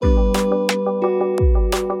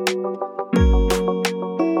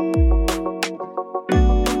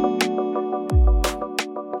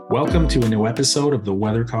to a new episode of the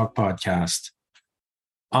Weathercock Podcast.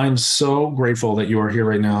 I'm so grateful that you are here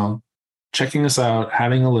right now, checking us out,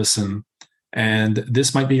 having a listen. And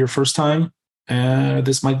this might be your first time.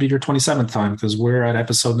 This might be your 27th time because we're at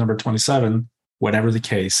episode number 27, whatever the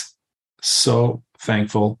case. So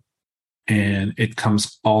thankful. And it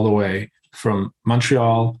comes all the way from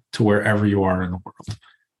Montreal to wherever you are in the world.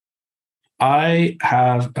 I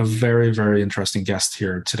have a very, very interesting guest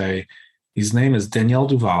here today. His name is Daniel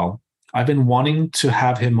DuVall. I've been wanting to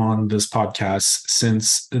have him on this podcast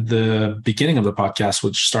since the beginning of the podcast,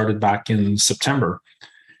 which started back in September.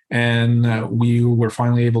 And we were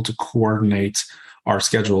finally able to coordinate our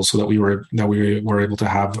schedules so that we were able to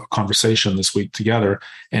have a conversation this week together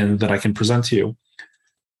and that I can present to you.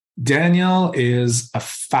 Daniel is a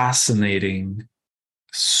fascinating,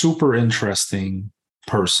 super interesting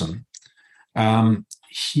person.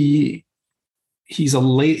 He's a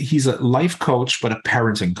life coach, but a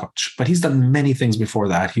parenting coach. But he's done many things before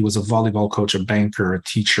that. He was a volleyball coach, a banker, a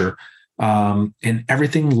teacher, and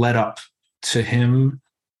everything led up to him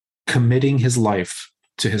committing his life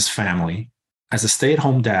to his family as a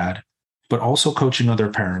stay-at-home dad, but also coaching other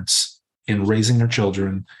parents in raising their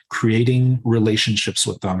children, creating relationships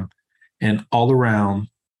with them, and all around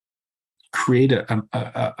create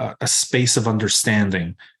a space of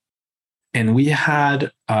understanding. And we had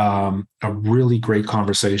a really great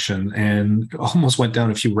conversation and almost went down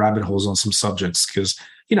a few rabbit holes on some subjects because,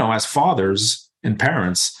 as fathers and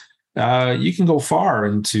parents, you can go far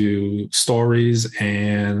into stories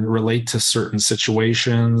and relate to certain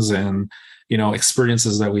situations and,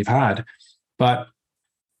 experiences that we've had. But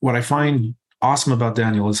what I find awesome about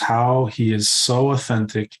Daniel is how he is so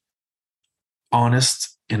authentic,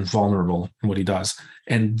 honest, and vulnerable in what he does.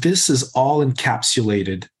 And this is all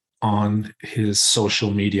encapsulated on his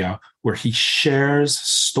social media, where he shares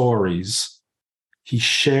stories. He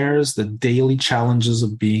shares the daily challenges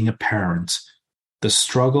of being a parent, the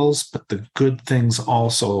struggles, but the good things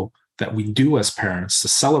also that we do as parents to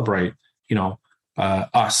celebrate,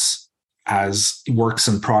 us as works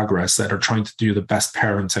in progress that are trying to do the best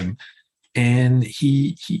parenting. And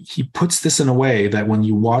he puts this in a way that when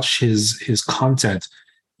you watch his content,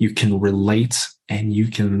 you can relate and you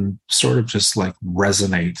can sort of just like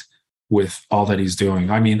resonate with all that he's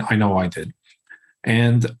doing. I mean, I know I did.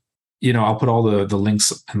 And, I'll put all the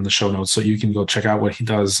links in the show notes so you can go check out what he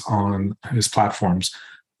does on his platforms.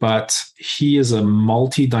 But he is a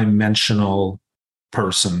multi-dimensional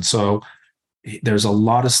person. So there's a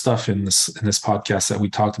lot of stuff in this podcast that we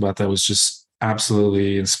talked about that was just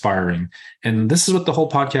absolutely inspiring. And this is what the whole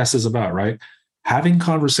podcast is about, right? Having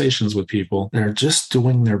conversations with people that are just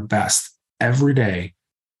doing their best every day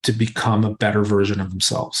to become a better version of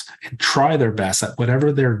themselves and try their best at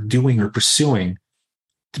whatever they're doing or pursuing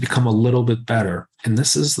to become a little bit better. And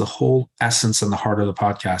this is the whole essence and the heart of the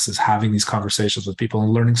podcast, is having these conversations with people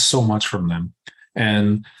and learning so much from them.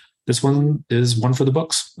 And this one is one for the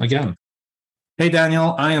books again. Hey,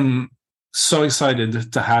 Daniel, I am so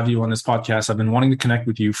excited to have you on this podcast. I've been wanting to connect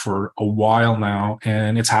with you for a while now,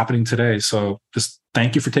 and it's happening today. So just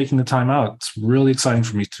thank you for taking the time out. It's really exciting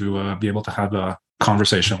for me to be able to have a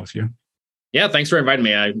conversation with you. Yeah, thanks for inviting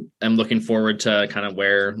me. I'm looking forward to kind of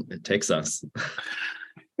where it takes us.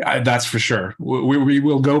 That's for sure. We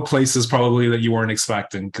will go places probably that you weren't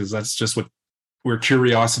expecting, because that's just where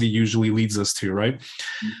curiosity usually leads us to, right?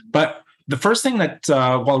 Mm-hmm. But the first thing that,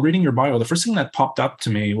 while reading your bio, the first thing that popped up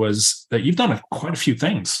to me was that you've done quite a few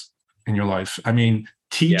things in your life. I mean,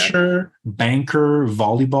 teacher, banker,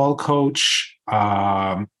 volleyball coach.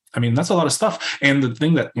 That's a lot of stuff. And the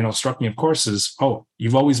thing that, struck me, of course, is,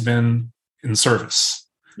 you've always been in service,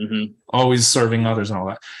 always serving others and all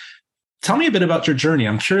that. Tell me a bit about your journey.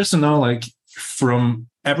 I'm curious to know, from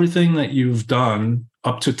everything that you've done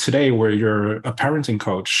up to today, where you're a parenting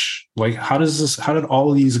coach, how did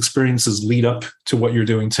all of these experiences lead up to what you're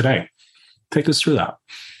doing today? Take us through that.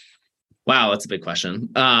 Wow, that's a big question.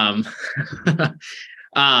 I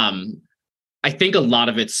think a lot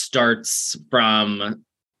of it starts from,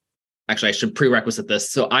 actually, I should prerequisite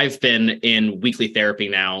this. So I've been in weekly therapy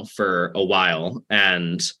now for a while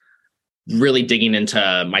and really digging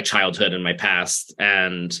into my childhood and my past.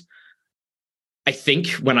 And I think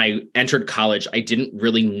when I entered college, I didn't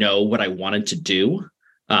really know what I wanted to do.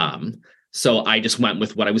 So I just went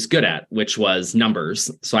with what I was good at, which was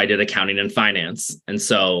numbers. So I did accounting and finance. And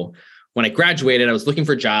so when I graduated, I was looking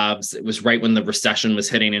for jobs. It was right when the recession was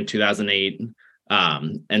hitting in 2008.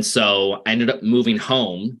 And so I ended up moving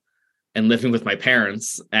home and living with my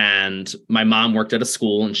parents. And my mom worked at a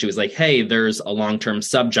school and she was like, hey, there's a long-term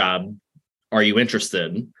sub job. Are you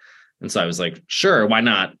interested? And so I was like, sure, why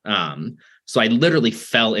not? So I literally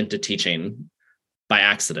fell into teaching by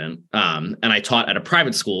accident. And I taught at a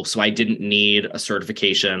private school, so I didn't need a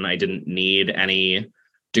certification. I didn't need any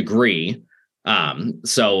degree.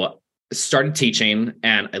 So started teaching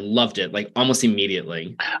and I loved it like almost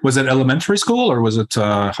immediately. Was it elementary school or was it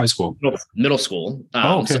high school? Middle school.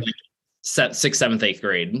 Okay. So like sixth, seventh, eighth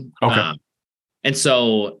grade. Okay. And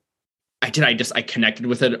so I connected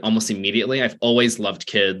with it almost immediately. I've always loved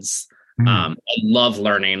kids. I love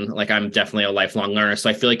learning. Like I'm definitely a lifelong learner. So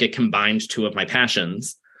I feel like it combined two of my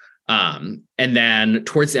passions. And then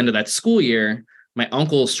towards the end of that school year, my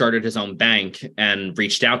uncle started his own bank and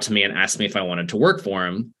reached out to me and asked me if I wanted to work for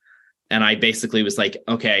him. And I basically was like,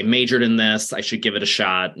 okay, I majored in this. I should give it a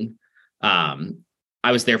shot.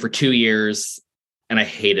 I was there for 2 years and I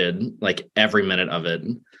hated like every minute of it.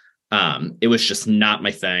 It was just not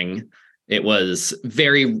my thing. It was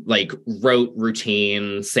very like rote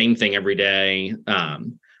routine, same thing every day.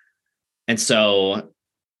 And so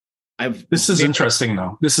this is interesting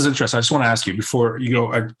though. This is interesting. I just want to ask you before you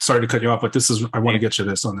go, I'm sorry to cut you off, but I want to get you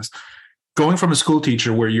on this. Going from a school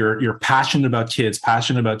teacher where you're passionate about kids,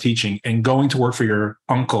 passionate about teaching, and going to work for your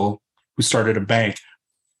uncle who started a bank.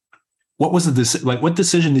 What was what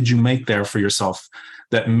decision did you make there for yourself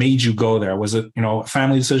that made you go there? Was it, a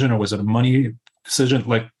family decision or was it a money decision?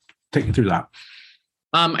 Like, take me through that.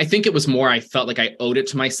 I think it was more, I felt like I owed it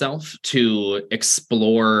to myself to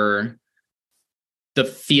explore the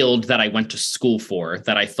field that I went to school for,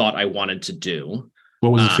 that I thought I wanted to do.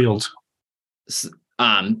 What was the field?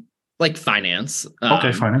 Like finance.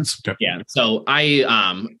 Okay, finance. Okay. Yeah. So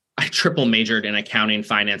I triple majored in accounting,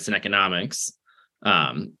 finance, and economics.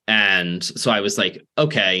 And so I was like,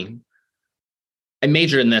 okay, I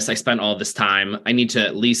majored in this. I spent all this time. I need to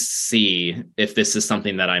at least see if this is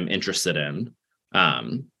something that I'm interested in.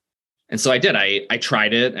 And so I did. I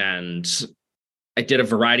tried it and I did a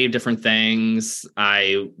variety of different things.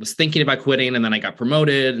 I was thinking about quitting and then I got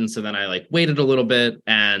promoted. And so then I like waited a little bit,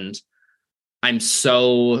 and I'm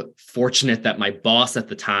so fortunate that my boss at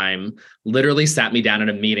the time literally sat me down at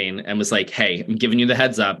a meeting and was like, hey, I'm giving you the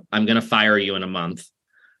heads up. I'm going to fire you in a month.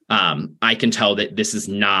 I can tell that this is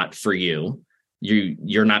not for you.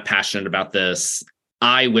 You're not passionate about this.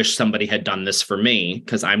 I wish somebody had done this for me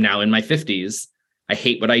because I'm now in my 50s. I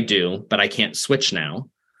hate what I do, but I can't switch now.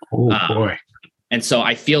 Oh, boy. And so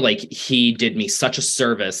I feel like he did me such a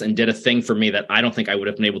service and did a thing for me that I don't think I would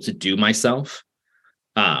have been able to do myself.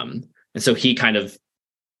 And so he kind of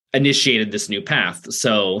initiated this new path.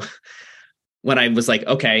 So when I was like,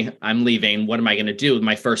 okay, I'm leaving, what am I going to do?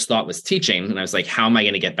 My first thought was teaching. And I was like, how am I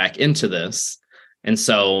going to get back into this? And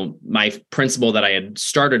so my principal that I had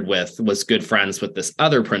started with was good friends with this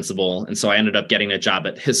other principal. And so I ended up getting a job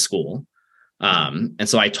at his school. And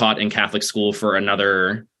so I taught in Catholic school for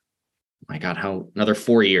another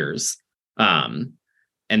 4 years. And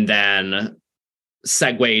then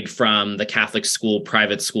segued from the Catholic school,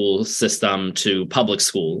 private school system to public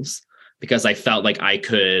schools because I felt like I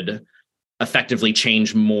could effectively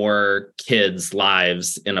change more kids'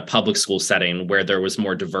 lives in a public school setting where there was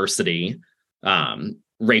more diversity,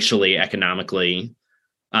 racially, economically.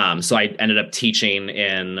 So I ended up teaching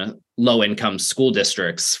in low-income school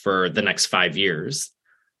districts for the next 5 years.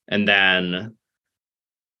 And then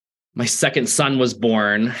my second son was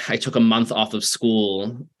born. I took a month off of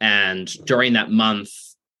school. And during that month,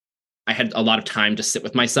 I had a lot of time to sit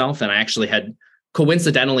with myself. And I actually had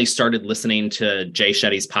coincidentally started listening to Jay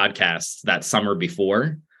Shetty's podcast that summer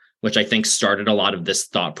before, which I think started a lot of this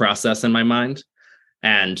thought process in my mind.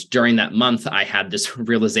 And during that month, I had this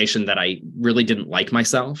realization that I really didn't like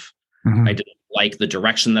myself. Mm-hmm. I didn't like the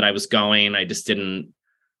direction that I was going. I just didn't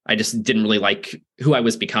really like who I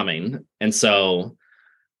was becoming. And so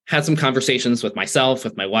had some conversations with myself,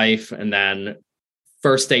 with my wife, and then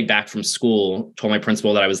first day back from school, told my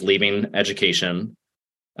principal that I was leaving education.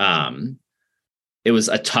 It was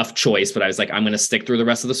a tough choice, but I was like, I'm going to stick through the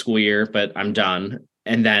rest of the school year, but I'm done.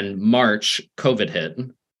 And then March, COVID hit.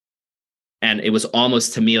 And it was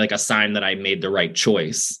almost to me like a sign that I made the right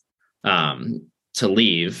choice to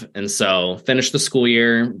leave. And so finished the school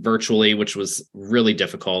year virtually, which was really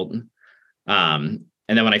difficult. And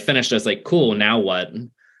then when I finished, I was like, cool, now what?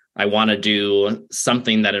 I want to do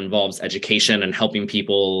something that involves education and helping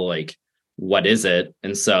people. Like, what is it?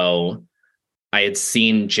 And so I had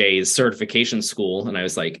seen Jay's certification school and I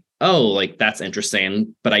was like, oh, like that's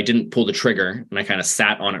interesting, but I didn't pull the trigger. And I kind of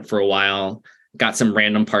sat on it for a while, got some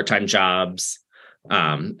random part-time jobs.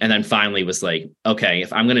 And then finally was like, okay,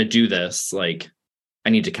 if I'm going to do this, like I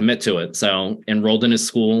need to commit to it. So enrolled in his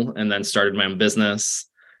school and then started my own business.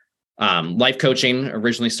 Life coaching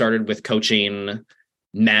originally started with coaching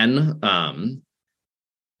men.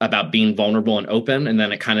 about being vulnerable and open. And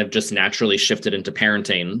then it kind of just naturally shifted into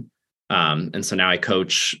parenting. And so now I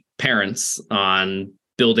coach parents on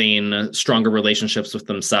building stronger relationships with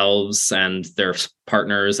themselves and their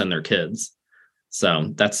partners and their kids.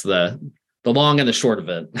 So that's the long and the short of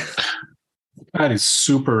it. That is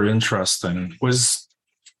super interesting.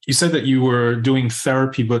 You said that you were doing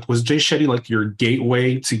therapy, but was Jay Shetty like your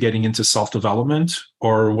gateway to getting into self-development,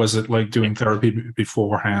 or was it like doing therapy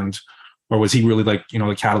beforehand, or was he really like,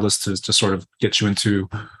 the catalyst to sort of get you into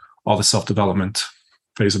all the self-development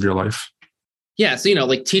phase of your life? Yeah. So,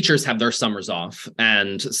 like teachers have their summers off.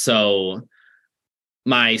 And so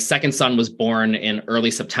my second son was born in early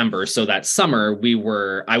September. So that summer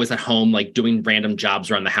I was at home, like doing random jobs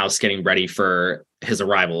around the house, getting ready for his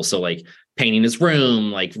arrival. So like painting his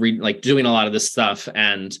room, like doing a lot of this stuff.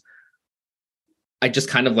 And I just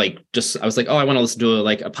kind of I was like, oh, I want to listen to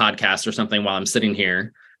a podcast or something while I'm sitting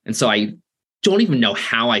here. And so I don't even know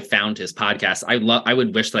how I found his podcast. I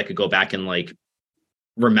would wish that I could go back and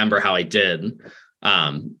remember how I did.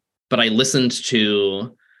 But I listened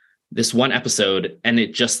to this one episode and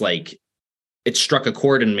it just it struck a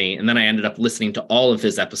chord in me. And then I ended up listening to all of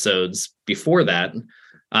his episodes before that.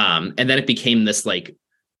 And then it became this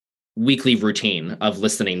weekly routine of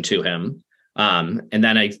listening to him. And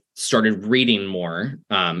then I started reading more.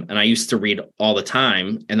 And I used to read all the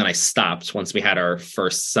time. And then I stopped once we had our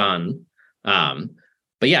first son.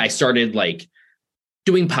 But yeah, I started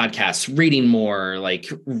doing podcasts, reading more,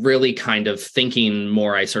 really kind of thinking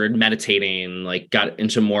more. I started meditating, got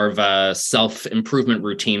into more of a self-improvement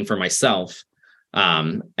routine for myself.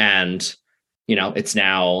 And, it's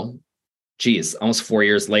now, almost 4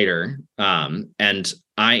 years later. And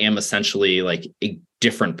I am essentially a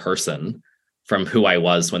different person from who I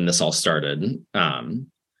was when this all started. And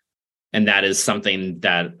that is something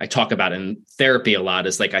that I talk about in therapy a lot,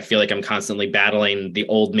 is I feel like I'm constantly battling the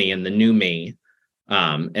old me and the new me.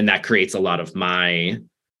 And that creates a lot of my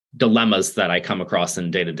dilemmas that I come across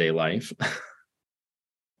in day-to-day life.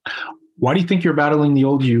 Why do you think you're battling the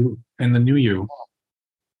old you and the new you?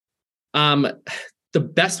 The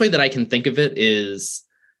best way that I can think of it is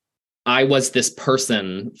I was this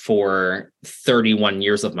person for 31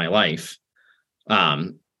 years of my life.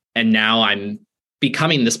 And now I'm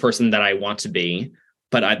becoming this person that I want to be,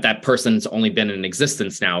 but that person's only been in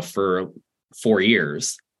existence now for 4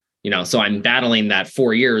 years. So I'm battling that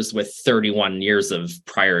 4 years with 31 years of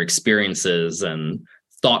prior experiences and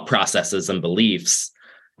thought processes and beliefs.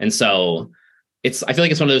 And so I feel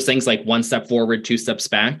like it's one of those things, one step forward, 2 steps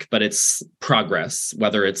back, but it's progress,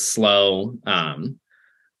 whether it's slow.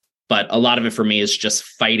 But a lot of it for me is just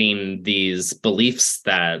fighting these beliefs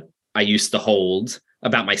that I used to hold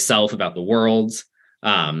about myself, about the world,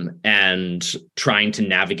 and trying to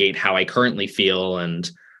navigate how I currently feel and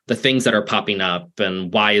the things that are popping up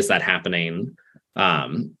and why is that happening.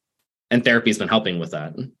 And therapy has been helping with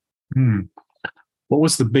that. What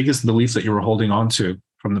was the biggest belief that you were holding on to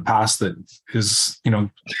from the past that is,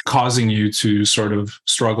 causing you to sort of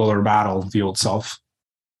struggle or battle the old self?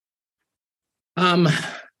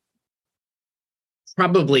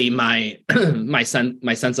 Probably my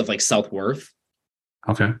sense of self-worth.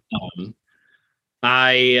 Okay.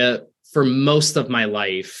 I for most of my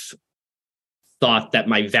life thought that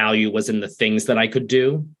my value was in the things that I could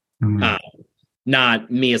do,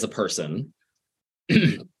 not me as a person.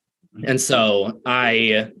 And so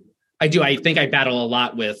I think I battle a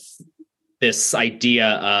lot with this idea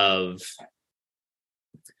of,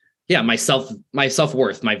 my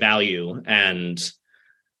self-worth, my value. And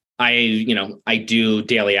I do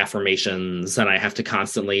daily affirmations and I have to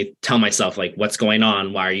constantly tell myself what's going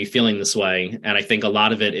on? Why are you feeling this way? And I think a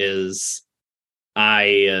lot of it is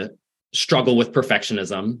I struggle with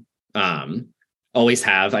perfectionism. Always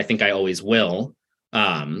have. I think I always will.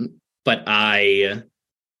 But I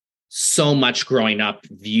so much growing up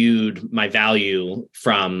viewed my value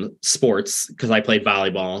from sports because I played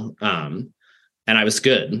volleyball. And I was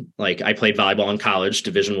good. I played volleyball in college,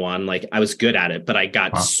 Division I. I was good at it, but I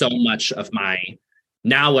got so much of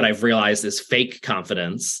now what I've realized is fake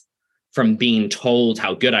confidence from being told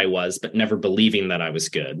how good I was, but never believing that I was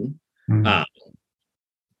good.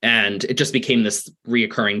 And it just became this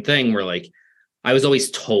reoccurring thing where I was always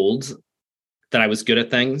told that I was good at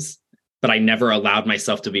things, but I never allowed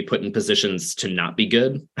myself to be put in positions to not be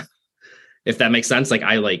good. If that makes sense.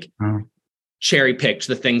 Cherry picked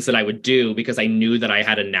the things that I would do because I knew that I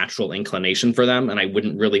had a natural inclination for them and I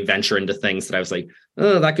wouldn't really venture into things that I was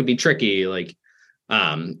oh, that could be tricky. So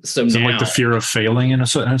now the fear of failing in a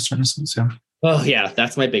certain sense. Yeah. Oh yeah.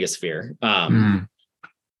 That's my biggest fear. And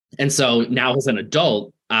so now as an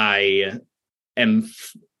adult, I am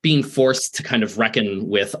being forced to kind of reckon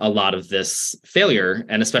with a lot of this failure.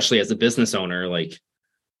 And especially as a business owner, like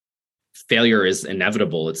failure is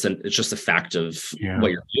inevitable. It's just a fact of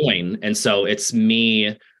what you're doing. And so it's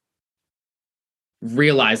me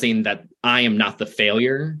realizing that I am not the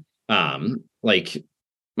failure. Like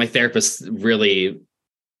my therapist really,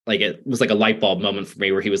 like, it was like a light bulb moment for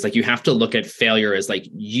me where he was like, you have to look at failure as like,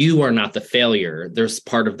 you are not the failure. There's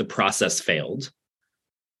part of the process failed.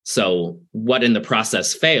 So what in the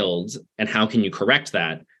process failed and how can you correct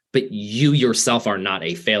that? But you yourself are not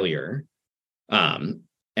a failure. And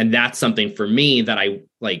that's something for me that I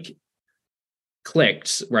like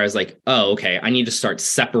clicked, where I was like, oh, okay, I need to start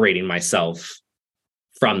separating myself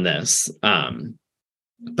from this.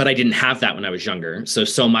 But I didn't have that when I was younger.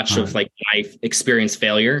 So much of like, when I experienced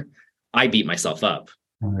failure, I beat myself up.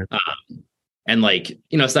 Right. And like,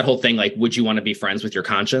 you know, it's that whole thing, like, would you want to be friends with your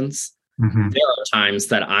conscience? Mm-hmm. There are times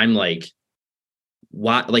that I'm like,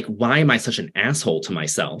 why am I such an asshole to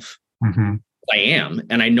myself? Mm-hmm. I am.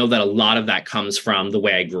 And I know that a lot of that comes from the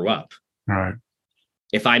way I grew up. Right.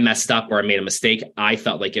 If I messed up or I made a mistake, I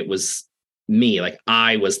felt like it was me, like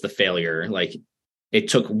I was the failure. Like it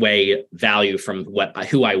took away value from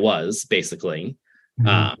who I was, basically.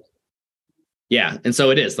 Mm-hmm. Yeah. And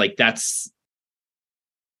so it is like, that's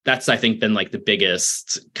I think been like the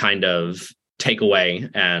biggest kind of takeaway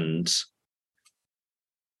and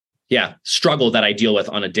struggle that I deal with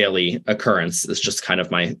on a daily occurrence is just kind of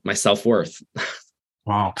my self-worth.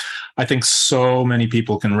 Wow. I think so many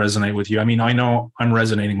people can resonate with you. I mean, I know I'm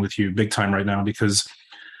resonating with you big time right now because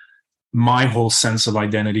my whole sense of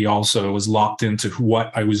identity also was locked into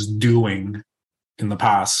what I was doing in the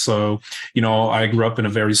past. So, you know, I grew up in a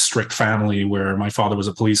very strict family where my father was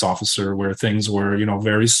a police officer, where things were, you know,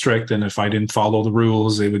 very strict. And if I didn't follow the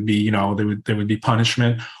rules, they would be, you know, there would be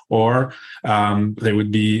punishment, or there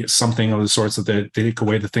would be something of the sorts that they take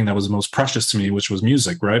away the thing that was most precious to me, which was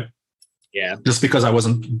music, right? Yeah. Just because I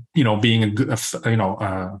wasn't, you know, being a good,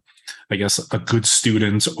 I guess a good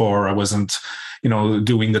student, or I wasn't, you know,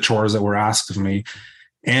 doing the chores that were asked of me.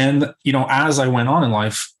 And, you know, as I went on in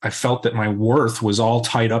life, I felt that my worth was all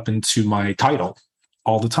tied up into my title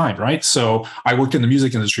all the time, right? So I worked in the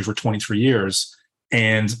music industry for 23 years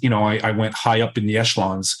and, you know, I went high up in the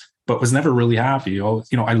echelons, but was never really happy. You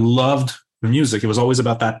know, I loved the music. It was always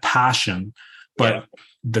about that passion, but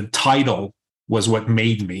the title was what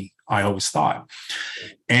made me, I always thought.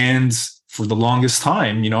 And for the longest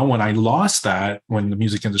time, you know, when I lost that, when the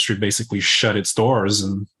music industry basically shut its doors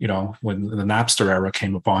and, you know, when the Napster era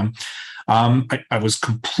came upon, I was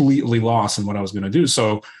completely lost in what I was going to do.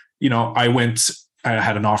 So, you know, I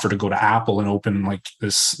had an offer to go to Apple and open like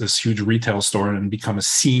this huge retail store and become a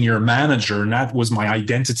senior manager. And that was my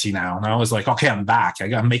identity now. And I was like, okay, I'm back.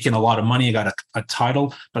 I'm making a lot of money. I got a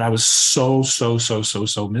title, but I was so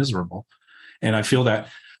miserable. And I feel that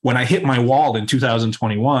when I hit my wall in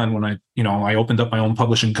 2021, when I opened up my own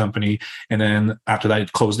publishing company, and then after that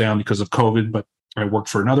it closed down because of COVID, but I worked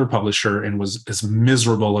for another publisher and was as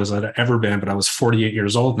miserable as I'd ever been, but I was 48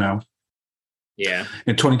 years old now. Yeah.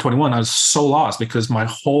 In 2021, I was so lost because my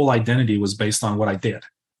whole identity was based on what I did.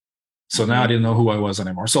 So now I didn't know who I was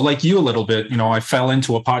anymore. So like you a little bit, you know, I fell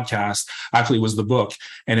into a podcast, actually it was the book,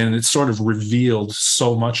 and then it sort of revealed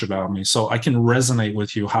so much about me. So I can resonate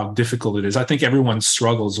with you how difficult it is. I think everyone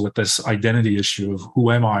struggles with this identity issue of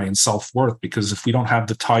who am I and self-worth, because if we don't have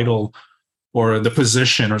the title or the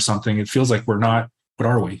position or something, it feels like we're not, what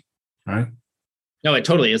are we, right? No, it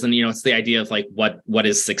totally is. And, you know, it's the idea of like, what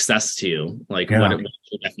is success to you? Like what is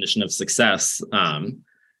your definition of success?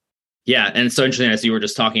 Yeah. And it's so interesting, as you were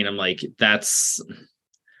just talking, I'm like,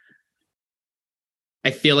 I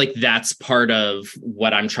feel like that's part of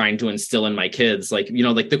what I'm trying to instill in my kids. Like, you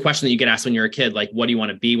know, like the question that you get asked when you're a kid, like, what do you want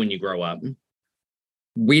to be when you grow up?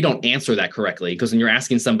 We don't answer that correctly, because when you're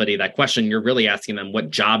asking somebody that question, you're really asking them, what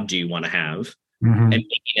job do you want to have? Mm-hmm. And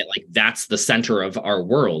making it like that's the center of our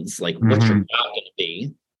worlds. Like, what's your job going to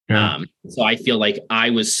be? Yeah. So I feel like I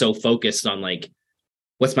was so focused on like,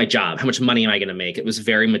 what's my job? How much money am I going to make? It was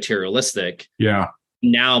very materialistic. Yeah.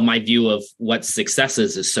 Now my view of what success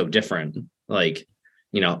is so different. Like,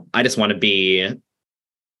 you know, I just want to be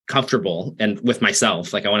comfortable and with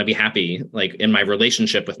myself. Like I want to be happy, like in my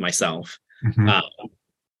relationship with myself. Mm-hmm.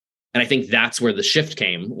 And I think that's where the shift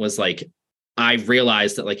came, was like, I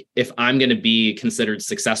realized that like, if I'm going to be considered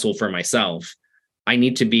successful for myself, I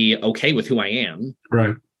need to be okay with who I am.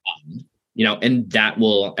 Right. You know, and that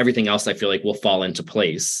will, everything else I feel like will fall into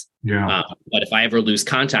place. Yeah. But if I ever lose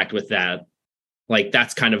contact with that, like,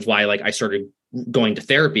 that's kind of why, like, I started going to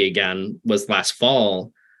therapy again, was last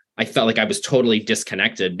fall. I felt like I was totally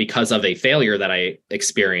disconnected because of a failure that I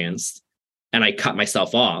experienced. and I cut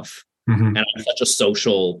myself off. Mm-hmm. And I'm such a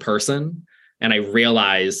social person. And I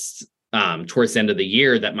realized towards the end of the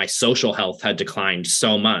year that my social health had declined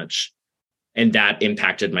so much, and that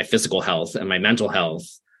impacted my physical health and my mental health.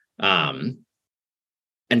 And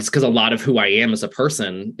it's because a lot of who I am as a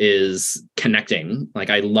person is connecting. Like,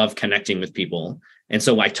 I love connecting with people. And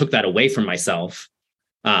so I took that away from myself.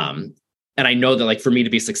 And I know that, like, for me to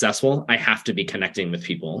be successful, I have to be connecting with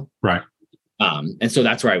people. Right. And so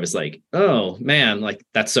that's where I was like, oh man, like,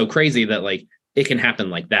 that's so crazy that, like, it can happen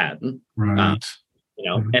like that. Right.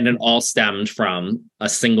 And it all stemmed from a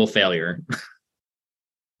single failure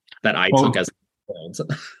that I took as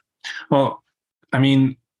well, I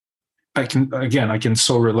mean, I can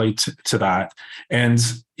so relate to that. And,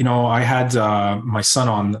 I had my son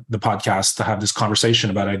on the podcast to have this conversation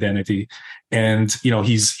about identity. And,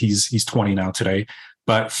 he's 20 now today.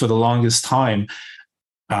 But for the longest time,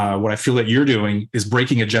 what I feel that you're doing is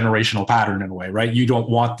breaking a generational pattern in a way, right? You don't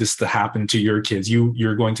want this to happen to your kids.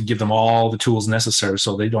 You're going to give them all the tools necessary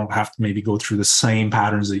so they don't have to maybe go through the same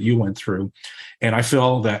patterns that you went through. And I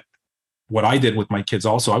feel that what I did with my kids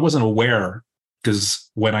also, I wasn't aware, because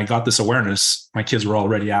when I got this awareness, my kids were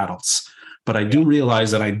already adults. But I do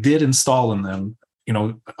realize that I did install in them,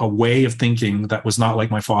 a way of thinking that was not like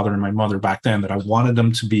my father and my mother back then, that I wanted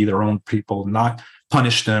them to be their own people, not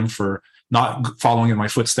punish them for not following in my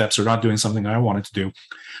footsteps or not doing something I wanted to do.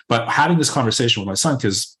 But having this conversation with my son,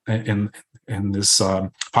 because in this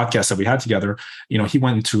podcast that we had together, he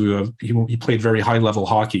went into he played very high level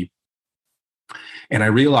hockey. And I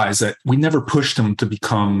realized that we never pushed him to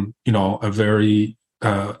become, a very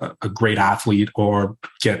a great athlete or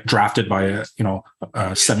get drafted by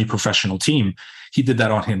a semi-professional team. He did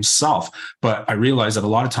that on himself. But I realized that a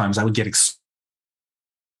lot of times I would get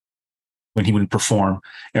when he wouldn't perform,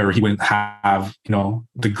 or he wouldn't have,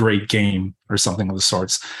 the great game or something of the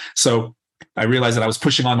sorts. So I realized that I was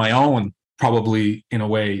pushing on my own, probably in a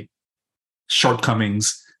way,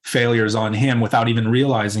 shortcomings, failures on him without even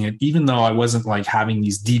realizing it, even though I wasn't like having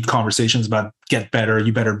these deep conversations about get better,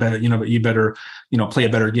 you better, but you better, play a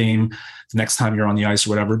better game the next time you're on the ice or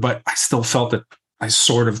whatever. But I still felt that I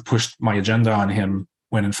sort of pushed my agenda on him,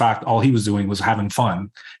 when in fact, all he was doing was having fun,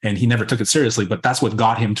 and he never took it seriously. But that's what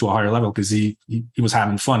got him to a higher level, because he was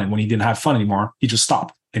having fun. And when he didn't have fun anymore, he just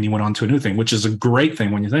stopped and he went on to a new thing, which is a great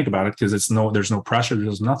thing when you think about it, because there's no pressure,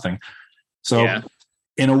 there's nothing. So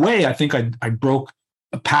in a way, I think I broke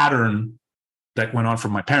a pattern that went on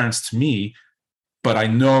from my parents to me, but I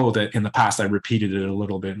know that in the past I repeated it a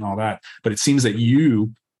little bit and all that. But it seems that your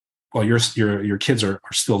kids are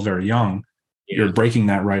still very young. You're breaking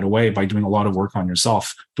that right away by doing a lot of work on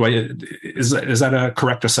yourself. Is that a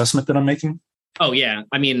correct assessment that I'm making? Oh yeah.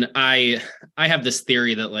 I mean, I have this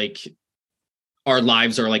theory that, like, our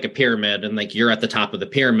lives are like a pyramid, and, like, you're at the top of the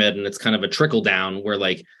pyramid, and it's kind of a trickle down where,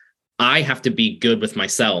 like, I have to be good with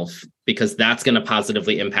myself, because that's going to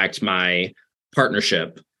positively impact my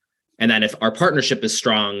partnership. And then if our partnership is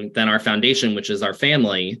strong, then our foundation, which is our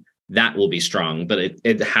family, that will be strong. But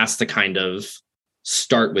it has to kind of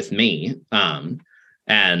start with me.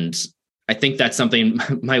 And I think that's something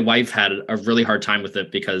my wife had a really hard time with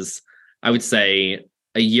it, because I would say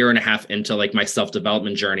a year and a half into, like, my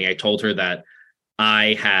self-development journey, I told her that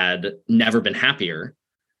I had never been happier.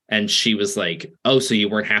 And she was like, oh, so you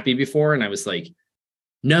weren't happy before? And I was like,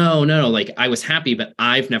 no, like, I was happy, but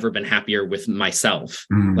I've never been happier with myself,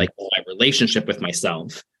 like my relationship with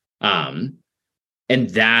myself. And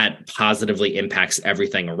that positively impacts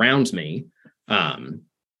everything around me.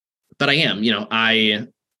 But I am, I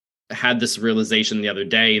had this realization the other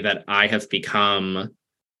day that I have become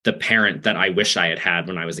the parent that I wish I had had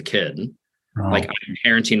when I was a kid. Oh. Like, I'm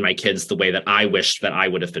parenting my kids the way that I wished that I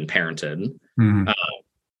would have been parented.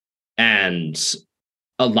 And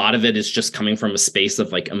a lot of it is just coming from a space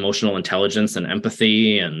of, like, emotional intelligence and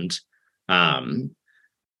empathy and,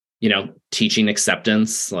 teaching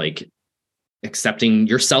acceptance, like accepting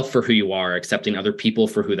yourself for who you are, accepting other people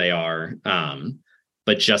for who they are.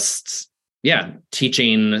 But just,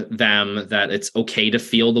 teaching them that it's okay to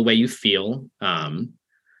feel the way you feel,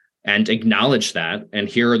 and acknowledge that. And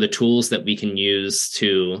here are the tools that we can use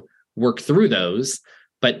to work through those,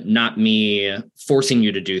 but not me forcing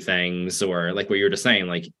you to do things, or, like what you were just saying,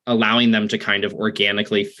 like, allowing them to kind of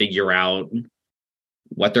organically figure out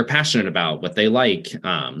what they're passionate about, what they like.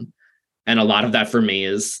 And a lot of that for me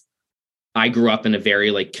is I grew up in a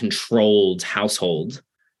very, like, controlled household.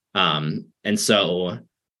 And so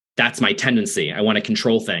that's my tendency. I want to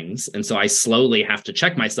control things. And so I slowly have to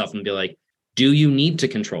check myself and be like, do you need to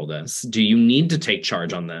control this? Do you need to take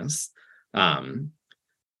charge on this?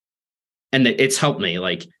 And it's helped me.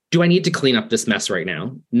 Like, do I need to clean up this mess right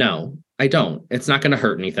now? No, I don't. It's not going to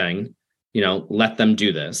hurt anything. Let them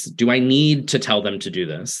do this. Do I need to tell them to do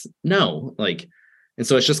this? No. And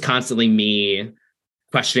so it's just constantly me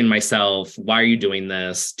questioning myself. Why are you doing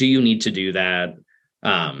this? Do you need to do that?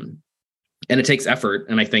 And it takes effort.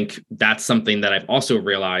 And I think that's something that I've also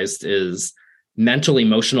realized is mental,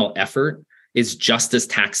 emotional effort is just as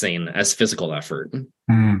taxing as physical effort.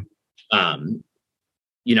 Mm.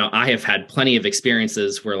 I have had plenty of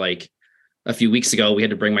experiences where a few weeks ago, we had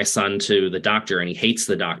to bring my son to the doctor and he hates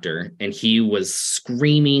the doctor. And he was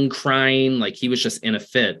screaming, crying, like he was just in a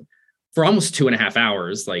fit for almost 2.5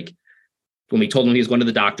 hours. Like when we told him he was going to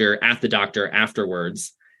the doctor, at the doctor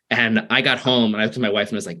afterwards. And I got home and I looked at my wife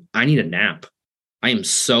and I was like, I need a nap. I am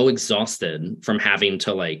so exhausted from having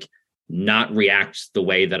to not react the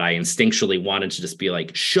way that I instinctually wanted to just be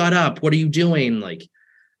like, shut up. What are you doing?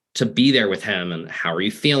 To be there with him and how are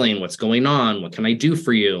you feeling? What's going on? What can I do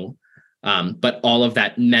for you? But all of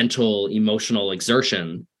that mental, emotional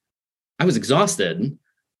exertion, I was exhausted.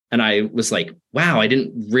 And I was like, wow, I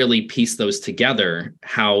didn't really piece those together,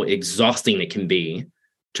 how exhausting it can be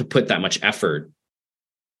to put that much effort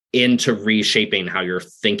into reshaping how you're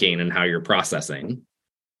thinking and how you're processing.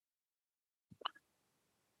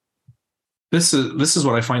 This is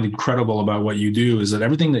what I find incredible about what you do is that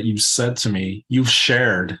everything that you've said to me, you've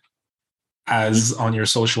shared as on your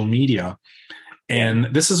social media.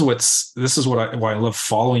 And this is why I love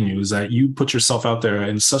following you, is that you put yourself out there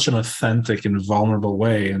in such an authentic and vulnerable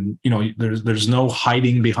way. And, there's no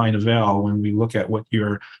hiding behind a veil when we look at what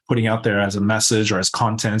you're putting out there as a message or as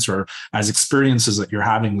contents or as experiences that you're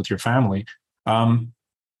having with your family.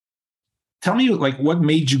 Tell me, what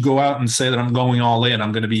made you go out and say that I'm going all in?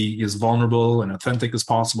 I'm going to be as vulnerable and authentic as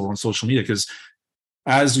possible on social media, because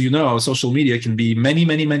as you know, social media can be many,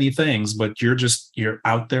 many, many things, but you're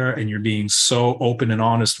out there and you're being so open and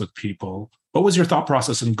honest with people. What was your thought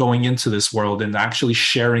process in going into this world and actually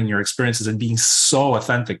sharing your experiences and being so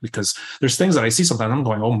authentic? Because there's things that I see sometimes I'm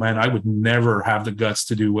going, oh man, I would never have the guts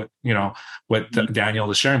to do what Daniel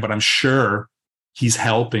is sharing, but I'm sure he's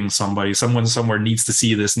helping somebody. Someone somewhere needs to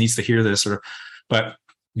see this, needs to hear this, but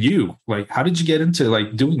you, how did you get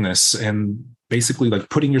into doing this and basically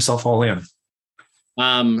putting yourself all in?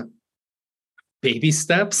 Baby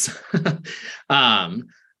steps.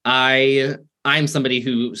 I'm somebody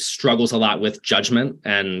who struggles a lot with judgment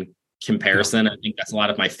and comparison. I think that's a lot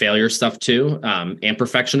of my failure stuff too. And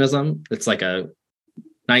perfectionism. It's like a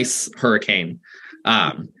nice hurricane.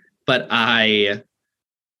 But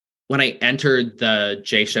when I entered the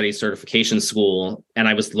Jay Shetty certification school and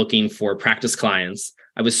I was looking for practice clients,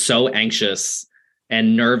 I was so anxious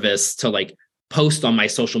and nervous to post on my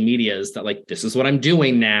social medias that this is what I'm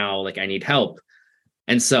doing now. I need help.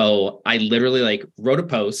 And so I literally wrote a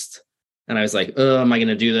post and I was like, oh, am I going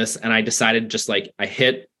to do this? And I decided just I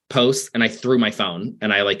hit post and I threw my phone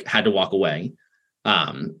and I had to walk away.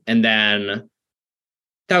 And then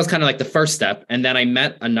that was kind of the first step. And then I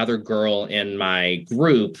met another girl in my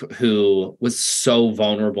group who was so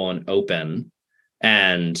vulnerable and open.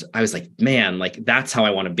 And I was like, man, that's how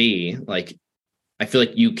I want to be. I feel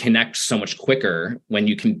like you connect so much quicker when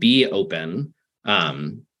you can be open.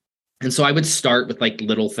 And so I would start with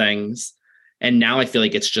little things. And now I feel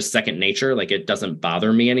like it's just second nature. It doesn't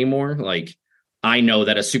bother me anymore. I know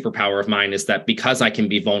that a superpower of mine is that because I can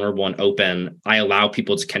be vulnerable and open, I allow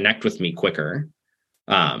people to connect with me quicker.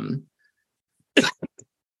 And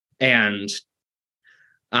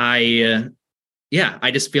I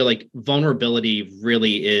just feel like vulnerability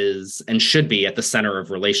really is and should be at the center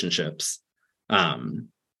of relationships.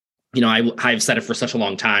 I've said it for such a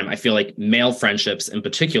long time. I feel like male friendships in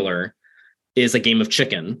particular is a game of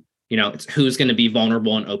chicken. It's who's going to be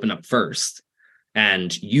vulnerable and open up first.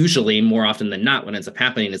 And usually more often than not, what ends up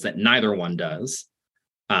happening is that neither one does,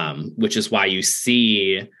 which is why you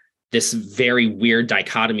see this very weird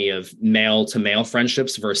dichotomy of male to male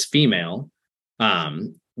friendships versus female.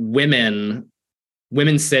 Women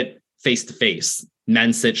sit face to face,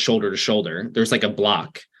 men sit shoulder to shoulder. There's a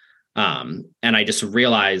block. And I just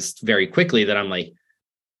realized very quickly that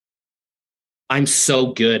I'm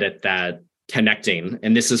so good at that connecting.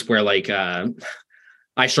 And this is where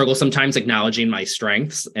I struggle sometimes acknowledging my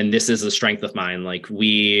strengths. And this is a strength of mine.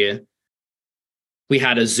 We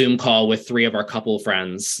had a Zoom call with 3 of our couple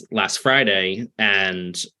friends last Friday,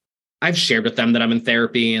 and I've shared with them that I'm in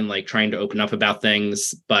therapy and trying to open up about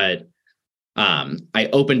things. But I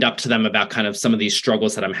opened up to them about kind of some of these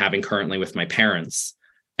struggles that I'm having currently with my parents.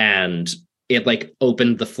 And it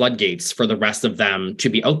opened the floodgates for the rest of them to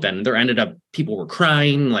be open. People were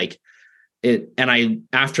crying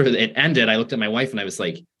after it ended, I looked at my wife and I was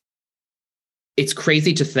like, it's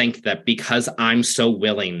crazy to think that because I'm so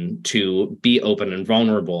willing to be open and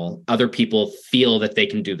vulnerable, other people feel that they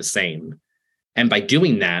can do the same. And by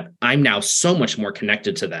doing that, I'm now so much more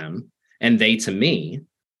connected to them and they to me.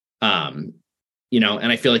 And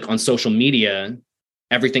I feel like on social media,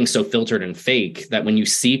 everything's so filtered and fake that when you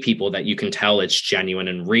see people that you can tell it's genuine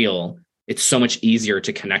and real, it's so much easier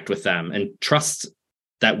to connect with them and trust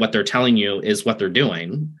that what they're telling you is what they're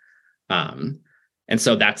doing. And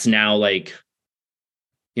so that's now like,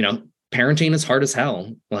 parenting is hard as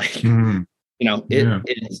hell. Like, it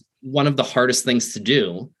is one of the hardest things to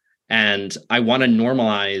do. And I want to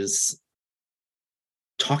normalize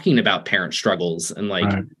talking about parent struggles and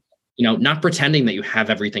like, not pretending that you have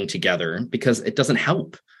everything together because it doesn't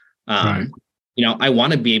help. I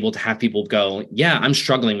want to be able to have people go, yeah, I'm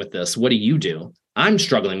struggling with this. What do you do? I'm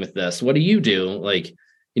struggling with this. What do you do? Like,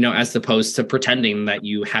 as opposed to pretending that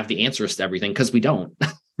you have the answers to everything, because we don't.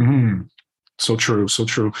 So true. So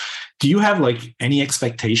true. Do you have like any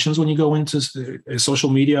expectations when you go into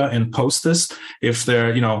social media and post this? If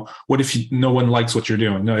they're, what if no one likes what you're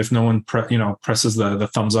doing? If no one, presses the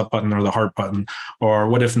thumbs up button or the heart button, or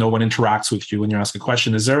what if no one interacts with you when you ask a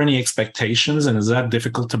question? Is there any expectations, and is that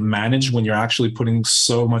difficult to manage when you're actually putting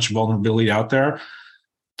so much vulnerability out there?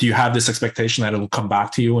 Do you have this expectation that it will come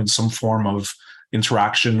back to you in some form of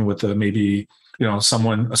interaction with maybe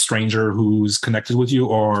someone, a stranger who's connected with you,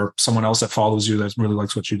 or someone else that follows you that really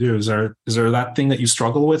likes what you do? Is there that thing that you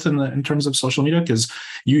struggle with in terms of social media? Because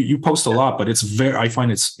you post a lot, but I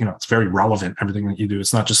find it's very relevant, everything that you do.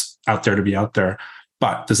 It's not just out there to be out there.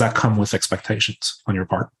 But does that come with expectations on your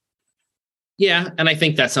part? Yeah. And I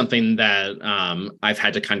think that's something that I've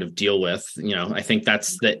had to kind of deal with. I think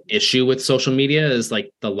that's the issue with social media, is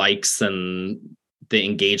like the likes and the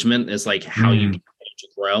engagement is like how you continue to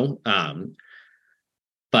grow.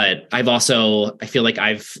 But I feel like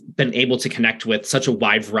I've been able to connect with such a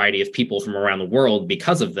wide variety of people from around the world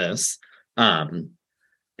because of this. And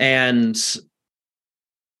it's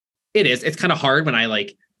kind of hard when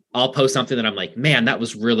I'll post something that I'm like, man, that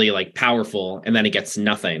was really like powerful. And then it gets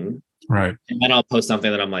nothing. Right. And then I'll post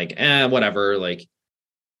something that I'm like, whatever, like,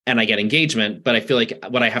 and I get engagement. But I feel like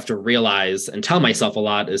what I have to realize and tell myself a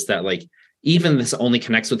lot is that like, even this only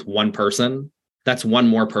connects with one person, that's one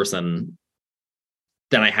more person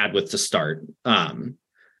than I had with to start. And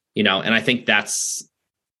I think that's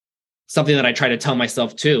something that I try to tell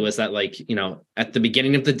myself too, is that like, at the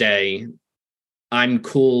beginning of the day, I'm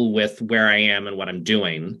cool with where I am and what I'm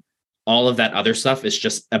doing. All of that other stuff is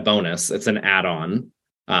just a bonus. It's an add-on.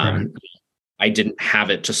 Right. I didn't have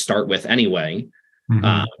it to start with anyway.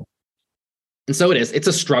 And so it's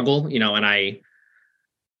a struggle, and I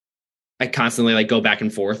constantly like go back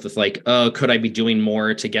and forth with like, oh, could I be doing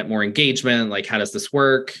more to get more engagement? Like, how does this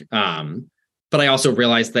work? But I also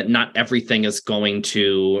realized that not everything is going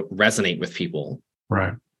to resonate with people.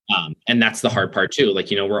 Right. And that's the hard part too.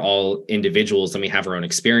 Like, we're all individuals and we have our own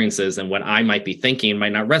experiences, and what I might be thinking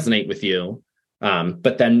might not resonate with you.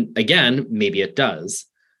 But then again, maybe it does.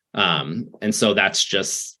 And so that's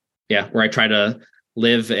just, where I try to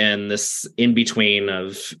live in this in between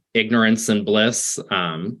of ignorance and bliss.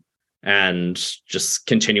 And just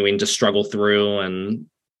continuing to struggle through and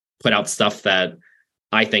put out stuff that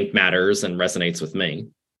I think matters and resonates with me.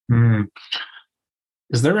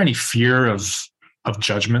 Is there any fear of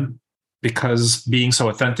judgment? Because being so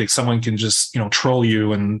authentic, someone can just, troll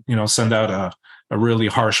you and, send out a really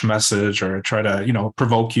harsh message or try to,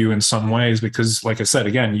 provoke you in some ways. Because like I said,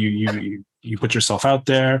 again, you put yourself out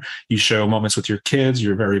there, you show moments with your kids,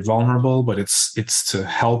 you're very vulnerable, but it's to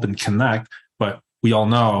help and connect. But we all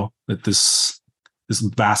know that this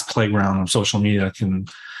vast playground of social media can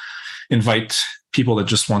invite people that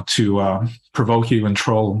just want to provoke you and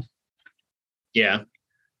troll. Yeah.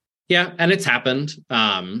 And it's happened.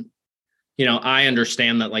 I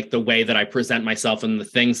understand that like the way that I present myself and the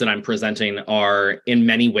things that I'm presenting are in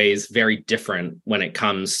many ways very different when it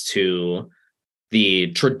comes to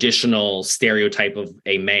the traditional stereotype of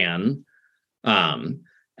a man.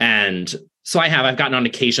 And so I've gotten on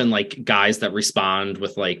occasion like guys that respond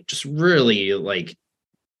with like just really like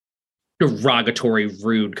derogatory,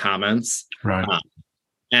 rude comments. Right.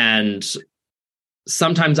 And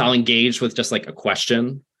sometimes I'll engage with just like a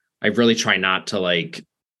question. I really try not to like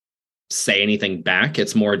say anything back.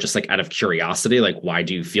 It's more just like out of curiosity, like, why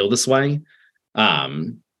do you feel this way? But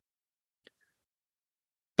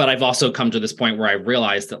I've also come to this point where I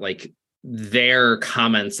realized that like their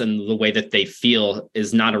comments and the way that they feel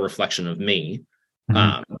is not a reflection of me.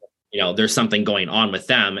 There's something going on with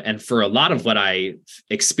them. And for a lot of what I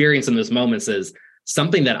experience in those moments is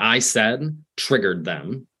something that I said triggered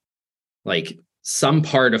them. Like some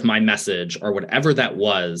part of my message or whatever that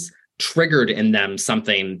was triggered in them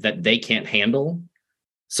something that they can't handle.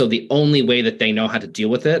 So the only way that they know how to deal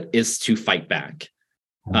with it is to fight back.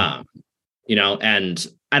 And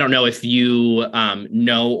I don't know if you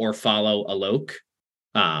know or follow Alok.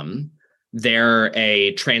 They're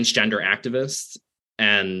a transgender activist,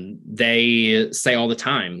 and they say all the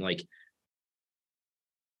time, like,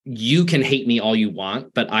 you can hate me all you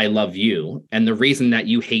want, but I love you. And the reason that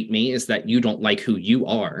you hate me is that you don't like who you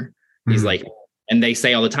are. Mm-hmm. He's like, and they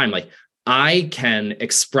say all the time, like, I can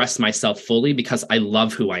express myself fully because I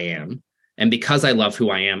love who I am. And because I love who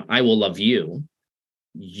I am, I will love you.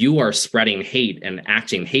 You are spreading hate and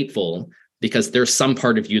acting hateful because there's some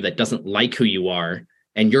part of you that doesn't like who you are.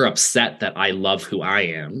 And you're upset that I love who I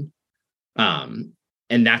am.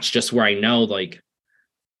 And that's just where I know, like,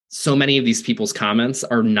 so many of these people's comments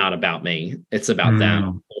are not about me. It's about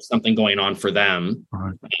them. There's something going on for them.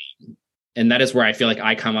 Right. And that is where I feel like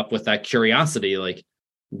I come up with that curiosity. Like,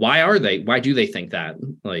 why do they think that?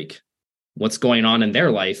 Like, what's going on in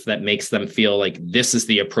their life that makes them feel like this is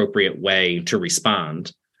the appropriate way to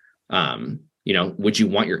respond? Would you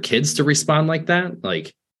want your kids to respond like that?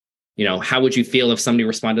 Like, how would you feel if somebody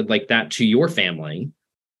responded like that to your family?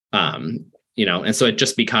 And so it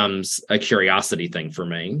just becomes a curiosity thing for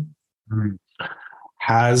me.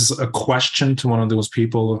 Has a question to one of those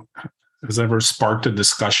people has ever sparked a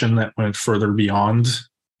discussion that went further beyond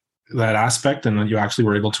that aspect, and that you actually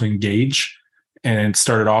were able to engage, and it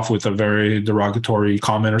started off with a very derogatory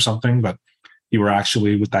comment or something, but you were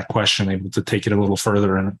actually, with that question, able to take it a little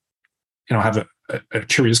further and, have a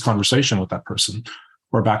curious conversation with that person,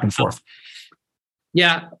 or back and forth?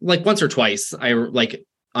 Yeah, like once or twice.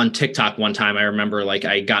 On TikTok one time, I remember like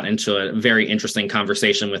I got into a very interesting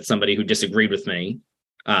conversation with somebody who disagreed with me,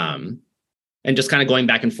 and just kind of going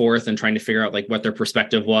back and forth and trying to figure out like what their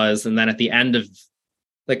perspective was. And then at the end of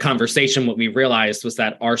the conversation, what we realized was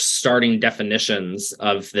that our starting definitions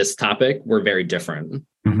of this topic were very different.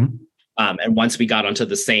 Mm-hmm. And once we got onto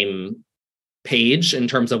the same page in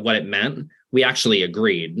terms of what it meant, we actually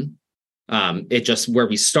agreed. It just, where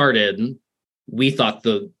we started, we thought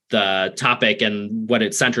the topic and what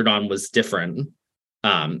it centered on was different.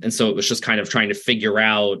 And so it was just kind of trying to figure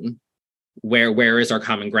out where is our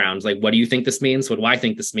common ground? Like, what do you think this means? What do I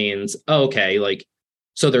think this means? Oh, okay. Like,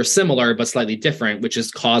 so they're similar, but slightly different, which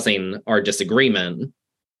is causing our disagreement.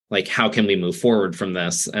 Like, how can we move forward from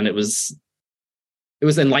this? And it was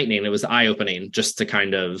enlightening. It was eye-opening just to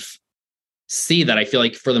kind of see that I feel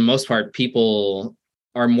like for the most part, people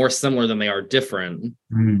are more similar than they are different.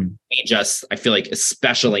 I feel like,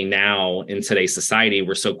 especially now in today's society,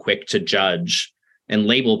 we're so quick to judge and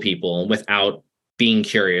label people without being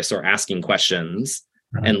curious or asking questions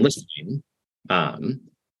and listening.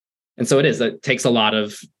 And so it takes a lot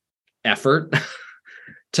of effort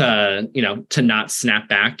to not snap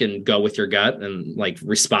back and go with your gut and like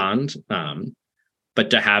respond, but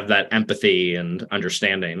to have that empathy and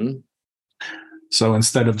understanding. So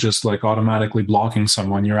instead of just like automatically blocking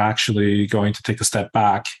someone, you're actually going to take a step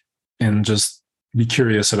back and just be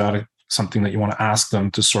curious about something that you want to ask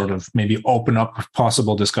them, to sort of maybe open up a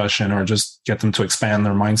possible discussion, or just get them to expand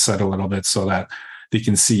their mindset a little bit so that they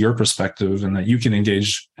can see your perspective and that you can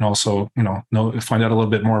engage, and also, find out a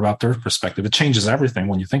little bit more about their perspective. It changes everything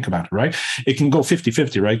when you think about it, right? It can go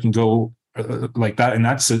 50-50, right? It can go like that. And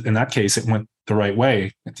in that case, it went the right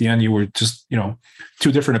way. At the end, you were just,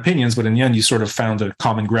 two different opinions, but in the end, you sort of found a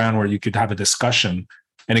common ground where you could have a discussion.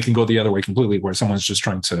 And it can go the other way completely, where someone's just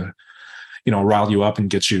trying to, rile you up and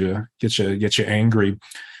get you angry.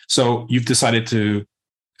 So you've decided to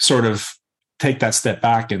sort of take that step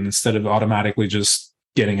back, and instead of automatically just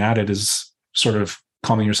getting at it, is sort of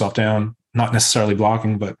calming yourself down, not necessarily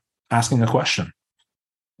blocking, but asking a question.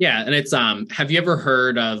 Yeah. And it's, have you ever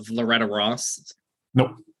heard of Loretta Ross?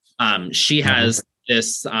 Nope. She has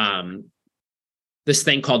this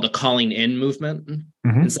thing called the calling in movement.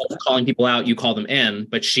 Mm-hmm. Instead of calling people out, you call them in.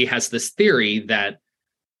 But she has this theory that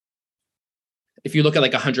if you look at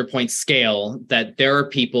like 100-point scale, that there are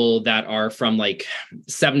people that are from like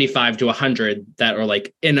 75 to 100 that are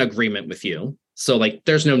like in agreement with you. So like,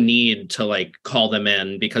 there's no need to like call them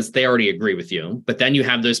in because they already agree with you. But then you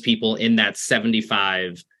have those people in that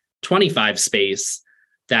 75-25 space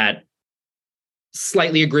that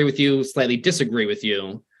slightly agree with you, slightly disagree with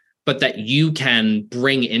you, but that you can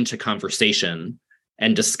bring into conversation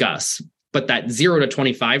and discuss. But that 0 to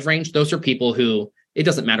 25 range, those are people who, it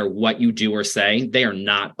doesn't matter what you do or say, they are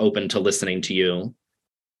not open to listening to you.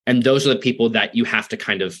 And those are the people that you have to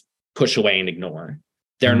kind of push away and ignore.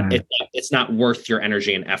 It's not worth your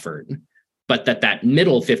energy and effort. but that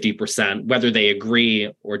middle 50%, whether they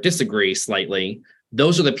agree or disagree slightly,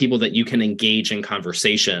 those are the people that you can engage in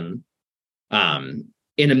conversation in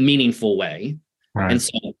a meaningful way. Right. And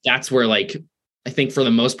so that's where, like, I think for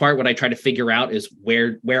the most part, what I try to figure out is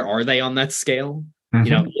where are they on that scale? Mm-hmm.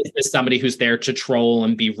 You know, is this somebody who's there to troll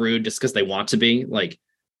and be rude just because they want to be? Like,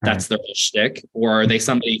 that's their whole shtick. Or are they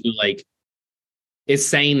somebody who, like, is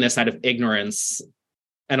saying this out of ignorance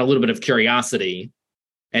and a little bit of curiosity,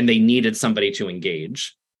 and they needed somebody to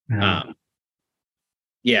engage?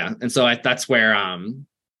 Yeah. And so that's where,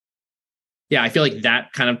 I feel like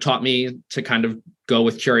that kind of taught me to kind of go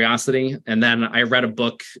with curiosity. And then I read a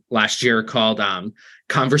book last year called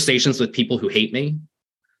Conversations with People Who Hate Me.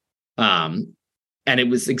 And it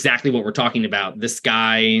was exactly what we're talking about. This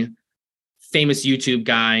guy, famous YouTube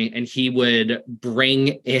guy, and he would bring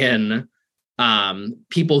in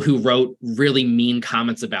people who wrote really mean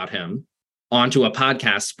comments about him onto a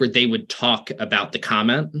podcast where they would talk about the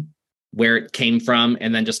comment, where it came from,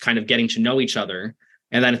 and then just kind of getting to know each other.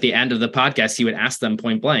 And then at the end of the podcast, he would ask them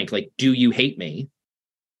point blank, like, do you hate me?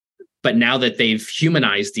 But now that they've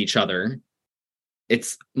humanized each other,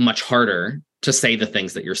 it's much harder to say the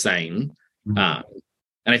things that you're saying. And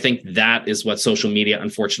I think that is what social media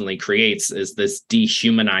unfortunately creates, is this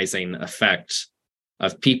dehumanizing effect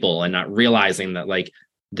of people, and not realizing that, like,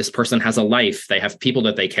 this person has a life. They have people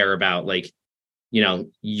that they care about. Like, you know,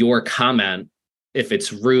 your comment, if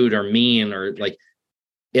it's rude or mean, or like,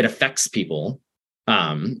 it affects people.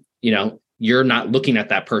 You know, you're not looking at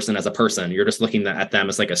that person as a person. You're just looking at them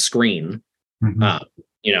as like a screen,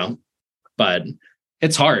 you know, but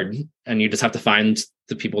it's hard, and you just have to find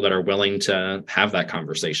the people that are willing to have that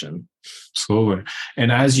conversation. Absolutely.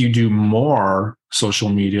 And as you do more social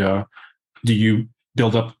media, do you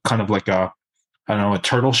build up kind of like a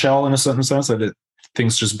turtle shell in a certain sense, that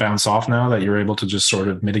things just bounce off now, that you're able to just sort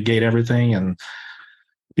of mitigate everything and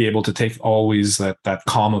be able to take always that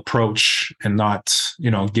calm approach, and not,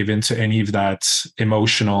 give into any of that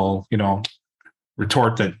emotional,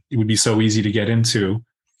 retort that it would be so easy to get into?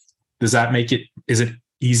 Does that make it, is it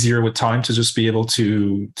easier with time to just be able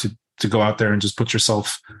to go out there and just put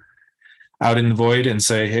yourself out in the void and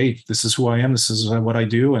say, hey, this is who I am, this is what I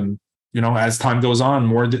do? And, as time goes on,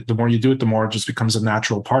 the more you do it, the more it just becomes a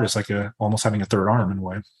natural part. It's like almost having a third arm in a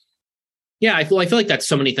way. Yeah, I feel like that's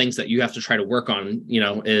so many things that you have to try to work on,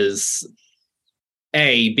 is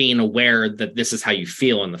being aware that this is how you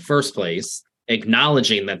feel in the first place,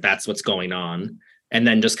 acknowledging that that's what's going on, and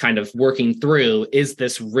then just kind of working through, is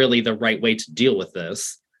this really the right way to deal with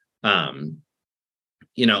this?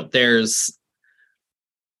 There's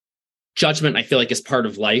judgment, I feel like, is part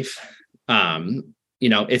of life.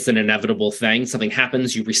 It's an inevitable thing. Something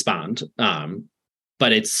happens, you respond.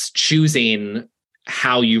 But it's choosing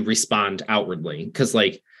how you respond outwardly. Because,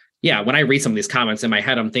 when I read some of these comments in my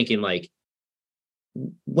head, I'm thinking, like,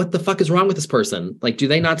 what the fuck is wrong with this person? Like, do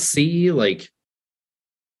they not see, like,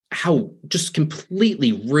 how just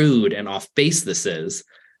completely rude and off base this is?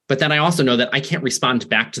 But then I also know that I can't respond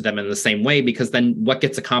back to them in the same way, because then what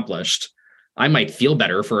gets accomplished? I might feel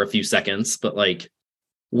better for a few seconds, but, like,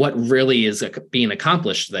 what really is being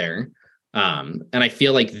accomplished there? And I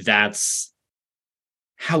feel like that's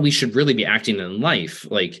how we should really be acting in life.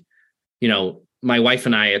 Like, my wife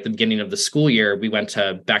and I, at the beginning of the school year, we went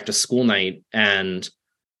to back to school night, and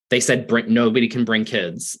they said, nobody can bring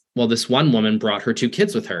kids. Well, this one woman brought her 2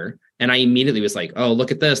 kids with her. And I immediately was like, oh,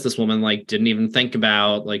 look at this. This woman, like, didn't even think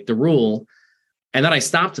about, like, the rule. And then I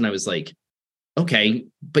stopped and I was like, okay,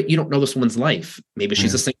 but you don't know this woman's life. Maybe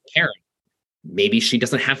she's a single parent. Maybe she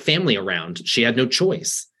doesn't have family around. She had no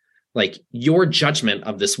choice. Like, your judgment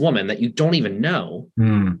of this woman that you don't even know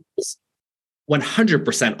is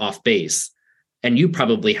 100% off base. And you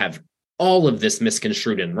probably have all of this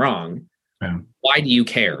misconstrued and wrong. Yeah. Why do you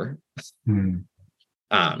care? And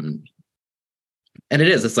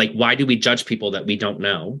it's like, why do we judge people that we don't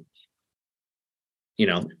know?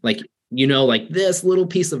 Like this little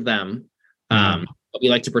piece of them. But we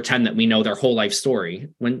like to pretend that we know their whole life story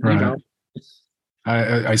when we don't.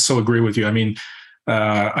 I so agree with you. I mean,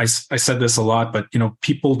 I said this a lot, but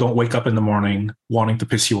people don't wake up in the morning wanting to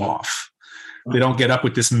piss you off. They don't get up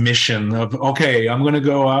with this mission of, okay, I'm going to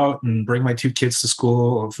go out and bring my 2 kids to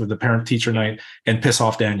school for the parent teacher night and piss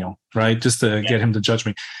off Daniel. right? Just to get him to judge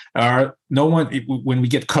me. No one, when we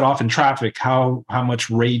get cut off in traffic, how much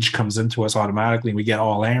rage comes into us automatically, and we get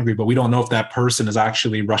all angry, but we don't know if that person is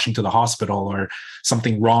actually rushing to the hospital or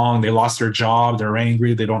something wrong. They lost their job, they're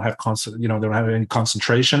angry, they don't have they don't have any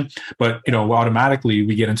concentration. But automatically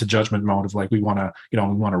we get into judgment mode of like, we want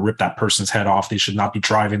to rip that person's head off. They should not be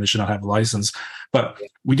driving. They should not have a license. But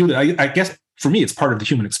we do that. I guess for me, it's part of the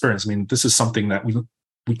human experience. I mean, this is something that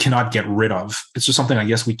we cannot get rid of. It's just something I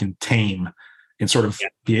guess we can tame and sort of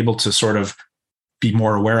be able to sort of be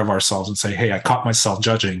more aware of ourselves and say, hey, I caught myself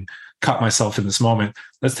judging, caught myself in this moment.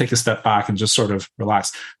 Let's take a step back and just sort of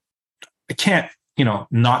relax. I can't,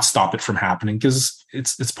 not stop it from happening, because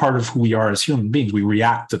it's part of who we are as human beings. We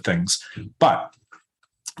react to things. But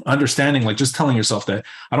understanding, like just telling yourself that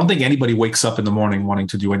I don't think anybody wakes up in the morning wanting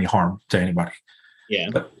to do any harm to anybody. Yeah.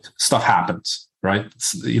 But stuff happens, right?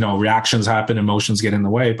 Reactions happen, emotions get in the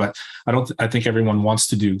way, but I think everyone wants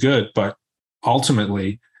to do good, but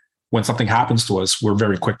ultimately when something happens to us, we're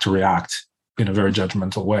very quick to react in a very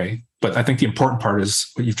judgmental way. But I think the important part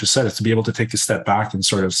is what you've just said, is to be able to take a step back and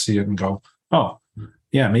sort of see it and go, oh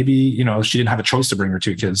yeah, maybe, she didn't have a choice to bring her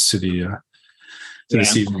two kids to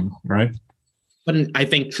this evening. Right. But I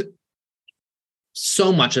think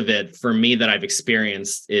so much of it for me that I've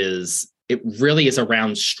experienced is, it really is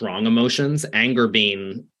around strong emotions, anger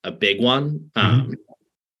being a big one.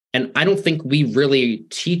 And I don't think we really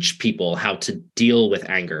teach people how to deal with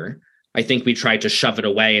anger. I think we try to shove it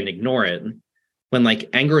away and ignore it, when like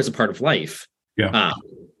anger is a part of life. Yeah.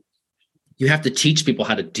 You have to teach people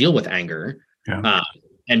how to deal with anger. Yeah.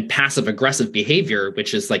 And passive aggressive behavior,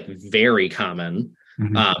 which is like very common,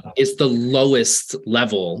 is the lowest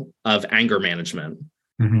level of anger management.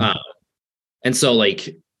 And so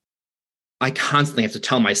like, I constantly have to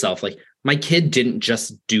tell myself, like, my kid didn't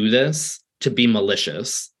just do this to be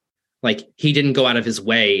malicious. Like, he didn't go out of his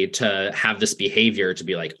way to have this behavior to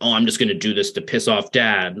be like, oh, I'm just going to do this to piss off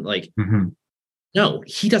dad. Like, no,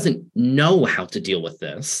 he doesn't know how to deal with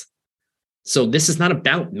this. So this is not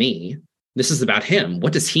about me. This is about him.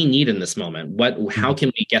 What does he need in this moment? How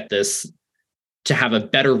can we get this to have a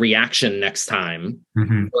better reaction next time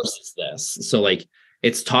versus this? So like,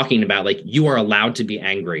 it's talking about like, you are allowed to be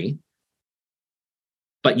angry,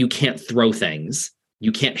 but you can't throw things.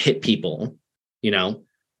 You can't hit people.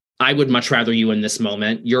 I would much rather you in this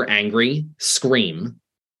moment, you're angry, scream,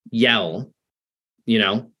 yell,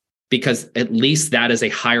 because at least that is a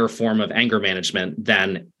higher form of anger management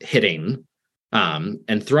than hitting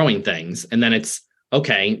and throwing things. And then it's,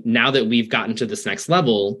 okay, now that we've gotten to this next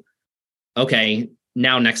level, okay,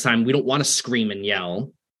 now next time we don't want to scream and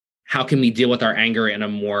yell. How can we deal with our anger in a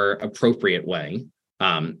more appropriate way?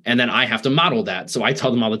 And then I have to model that. So I tell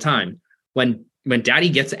them all the time, when daddy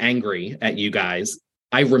gets angry at you guys,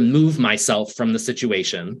 I remove myself from the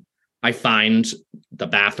situation. I find the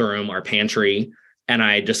bathroom or pantry, and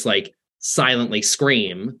I just like silently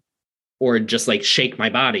scream or just like shake my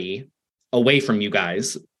body away from you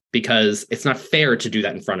guys, because it's not fair to do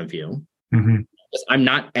that in front of you. I'm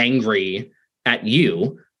not angry at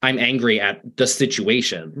you. I'm angry at the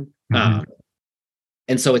situation.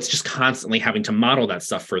 And so it's just constantly having to model that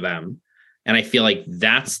stuff for them. And I feel like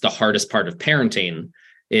that's the hardest part of parenting,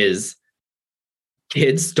 is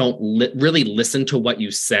kids don't really listen to what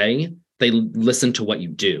you say. They listen to what you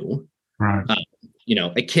do. Right.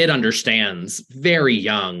 A kid understands very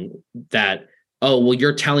young that, oh, well,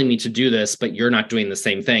 you're telling me to do this, but you're not doing the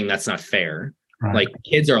same thing. That's not fair. Right. Like,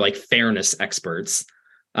 kids are like fairness experts.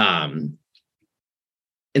 And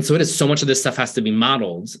so it is, so much of this stuff has to be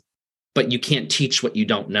modeled, but you can't teach what you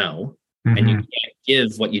don't know, and you can't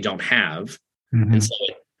give what you don't have. And so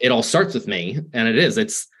it all starts with me. And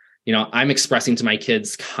it's, I'm expressing to my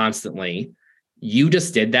kids constantly, you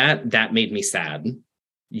just did that. That made me sad.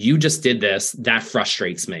 You just did this. That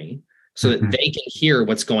frustrates me. So that they can hear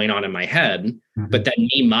what's going on in my head, but then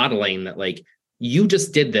me modeling that, like, you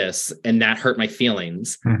just did this and that hurt my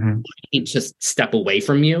feelings. I need to step away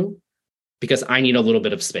from you because I need a little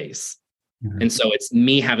bit of space. And so it's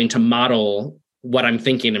me having to model what I'm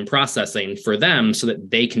thinking and processing for them so that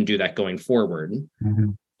they can do that going forward.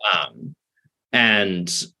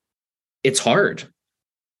 And it's hard,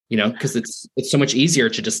 because it's so much easier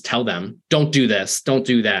to just tell them, don't do this, don't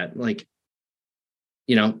do that. Like,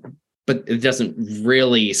 but it doesn't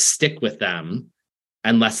really stick with them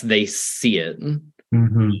unless they see it.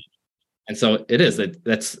 And so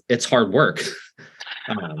it's hard work.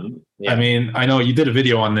 I mean, I know you did a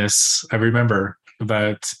video on this. I remember,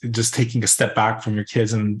 about just taking a step back from your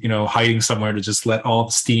kids and, hiding somewhere to just let all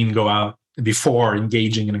the steam go out before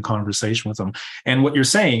engaging in a conversation with them. And what you're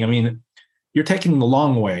saying, I mean, you're taking the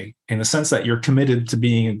long way in the sense that you're committed to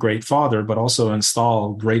being a great father, but also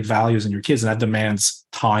install great values in your kids. And that demands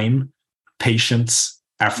time, patience,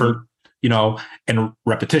 effort, and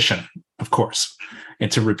repetition, of course,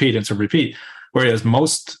 and to repeat and to repeat. Whereas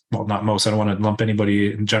most, well, not most, I don't want to lump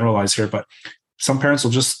anybody and generalize here, but some parents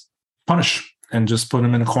will just punish and just put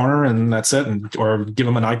them in a corner and that's it, or give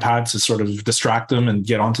them an iPad to sort of distract them and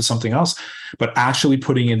get onto something else. But actually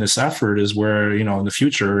putting in this effort is where, in the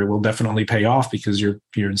future, it will definitely pay off, because you're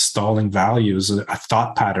installing values, a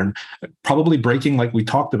thought pattern, probably breaking, like we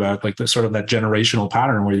talked about, like the sort of that generational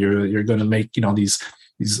pattern where you're going to make,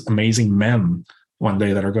 these amazing men one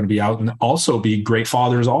day that are going to be out and also be great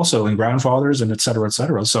fathers also, and grandfathers, and et cetera, et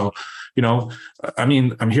cetera. So,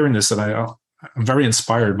 I'm hearing this and I'm very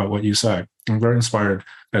inspired by what you say. I'm very inspired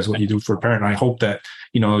as what you do for a parent. And I hope that,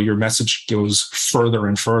 your message goes further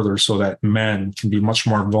and further so that men can be much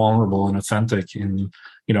more vulnerable and authentic in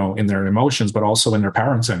their emotions, but also in their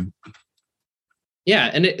parenting.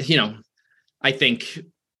 Yeah. And I think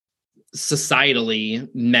societally,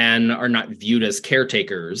 men are not viewed as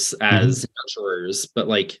caretakers, as nurturers, but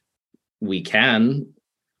like we could.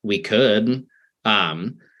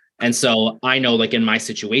 And so I know, like in my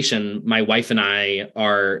situation, my wife and I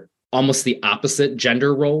are almost the opposite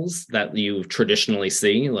gender roles that you traditionally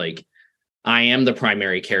see. Like I am the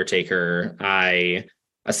primary caretaker. I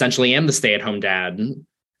essentially am the stay-at-home dad.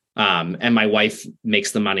 And my wife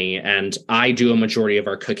makes the money, and I do a majority of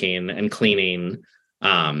our cooking and cleaning,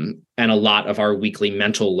 and a lot of our weekly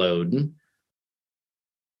mental load.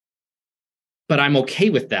 But I'm okay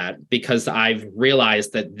with that because I've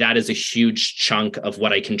realized that that is a huge chunk of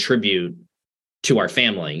what I contribute to our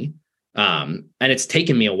family. And it's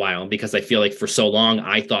taken me a while because I feel like for so long,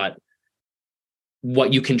 I thought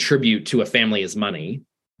what you contribute to a family is money.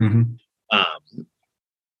 And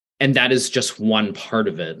that is just one part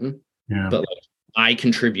of it. Yeah. But like, I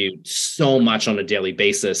contribute so much on a daily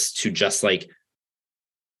basis to just like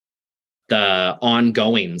the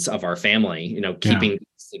ongoings of our family, keeping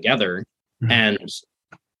things together. And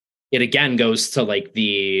it again goes to like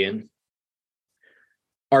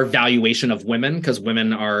our valuation of women, because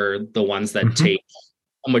women are the ones that take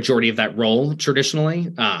a majority of that role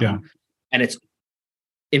traditionally. And it's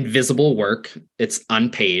invisible work. It's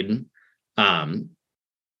unpaid. But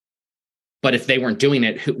if they weren't doing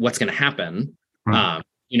it, what's going to happen? And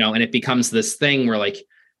it becomes this thing where like,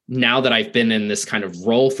 now that I've been in this kind of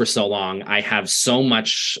role for so long, I have so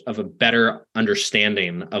much of a better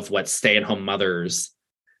understanding of what stay-at-home mothers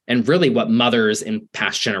and really what mothers in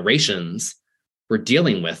past generations were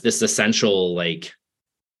dealing with, this essential like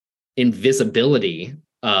invisibility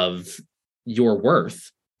of your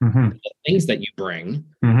worth, the things that you bring.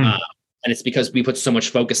 And it's because we put so much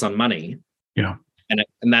focus on money. Yeah.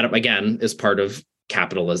 And that, again, is part of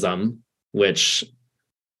capitalism, which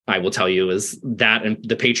I will tell you is that and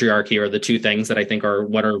the patriarchy are the two things that I think are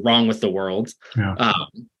what are wrong with the world. Yeah.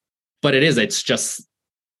 But it's just,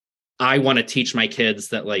 I want to teach my kids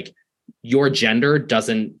that like your gender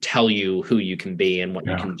doesn't tell you who you can be and what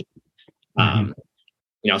you can do.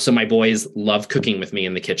 So my boys love cooking with me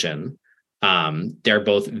in the kitchen. They're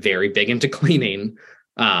both very big into cleaning,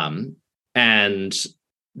 and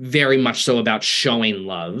very much so about showing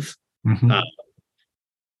love.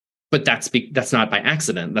 But that's not by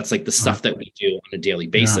accident. That's like the stuff that we do on a daily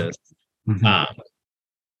basis.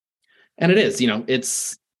 And it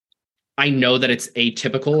is, I know that it's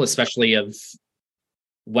atypical, especially of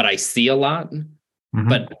what I see a lot.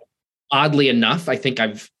 But oddly enough, I think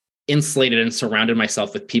I've insulated and surrounded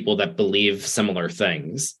myself with people that believe similar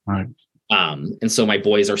things. Right. And so my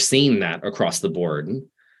boys are seeing that across the board.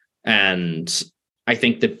 And I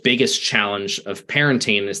think the biggest challenge of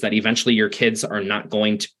parenting is that eventually your kids are not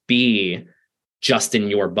going to be just in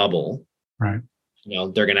your bubble. Right.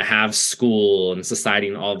 They're going to have school and society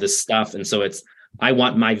and all this stuff. And so I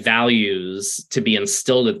want my values to be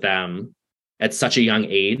instilled at them at such a young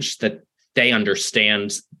age that they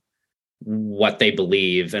understand what they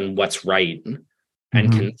believe and what's right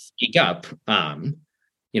and can speak up.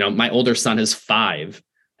 My older son is 5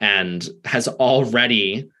 and has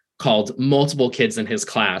already called multiple kids in his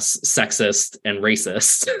class sexist and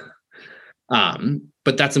racist.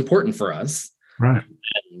 But that's important for us. Right.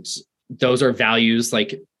 And those are values.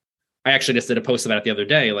 Like I actually just did a post about it the other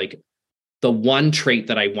day. Like the one trait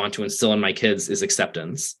that I want to instill in my kids is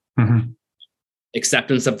acceptance.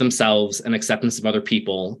 Acceptance of themselves and acceptance of other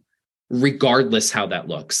people, regardless how that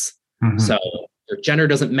looks. So your gender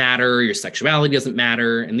doesn't matter. Your sexuality doesn't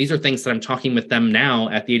matter. And these are things that I'm talking with them now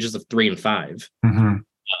at the ages of 3 and 5.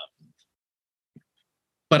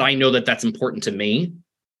 But I know that that's important to me.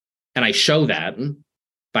 And I show that.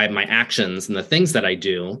 by my actions and the things that I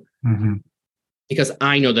do, Mm-hmm. because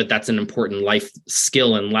I know that that's an important life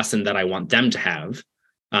skill and lesson that I want them to have.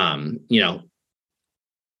 You know,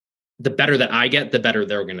 the better that I get, the better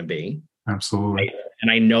they're going to be. Absolutely. Right?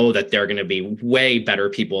 And I know that they're going to be way better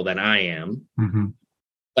people than I am. Mm-hmm.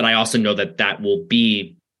 But I also know that that will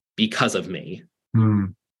be because of me.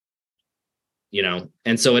 Mm. You know,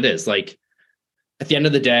 and so it is like, at the end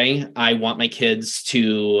of the day, I want my kids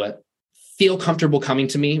to feel comfortable coming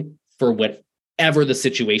to me for whatever the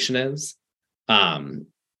situation is,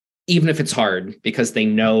 even if it's hard, because they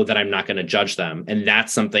know that I'm not going to judge them. And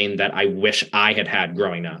that's something that I wish I had had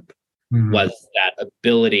growing up, Mm-hmm. was that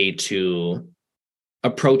ability to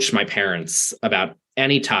approach my parents about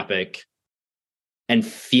any topic and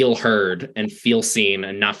feel heard and feel seen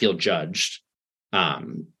and not feel judged.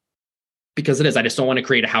 Because it is, I just don't want to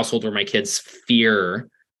create a household where my kids fear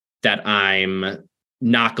that I'm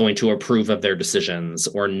not going to approve of their decisions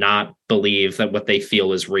or not believe that what they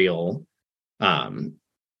feel is real. To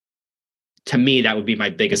me, that would be my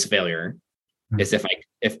biggest failure, is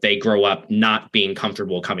if they grow up not being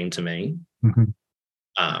comfortable coming to me. Mm-hmm.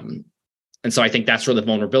 And so I think that's where the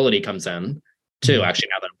vulnerability comes in too. Mm-hmm. Actually,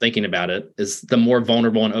 now that I'm thinking about it, is the more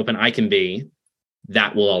vulnerable and open I can be,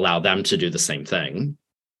 that will allow them to do the same thing.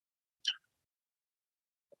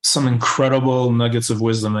 Some incredible nuggets of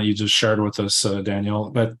wisdom that you just shared with us, Daniel.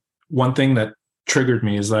 But one thing that triggered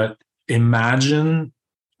me is that, imagine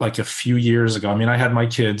like a few years ago. I mean, I had my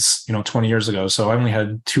kids, 20 years ago, so I only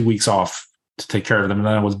had 2 weeks off to take care of them, and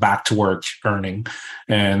then I was back to work earning.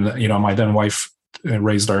 And my then wife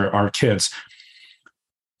raised our kids.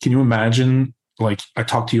 Can you imagine? Like, I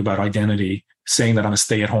talked to you about identity, saying that I'm a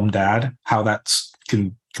stay-at-home dad, how that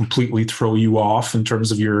can completely throw you off in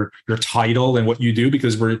terms of your title and what you do,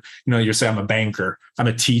 because you say I'm a banker, I'm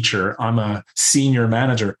a teacher, I'm a senior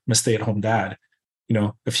manager, I'm a stay-at-home dad.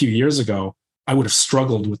 A few years ago, I would have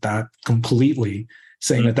struggled with that completely,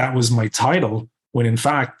 saying that was my title, when in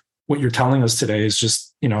fact, what you're telling us today is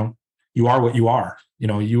just, you are what you are.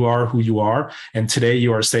 You are who you are. And today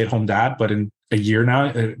you are a stay-at-home dad, but in a year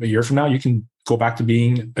from now, you can go back to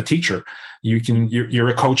being a teacher. You're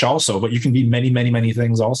a coach also, but you can be many, many, many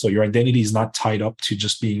things also. Your identity is not tied up to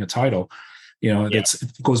just being a title. It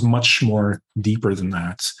goes much more deeper than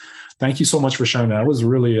that. Thank you so much for sharing that. That was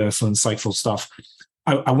really some insightful stuff.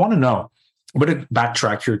 I want to know, I'm going to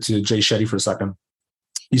backtrack here to Jay Shetty for a second.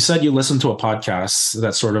 You said you listened to a podcast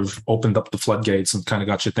that sort of opened up the floodgates and kind of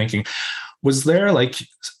got you thinking. Was there like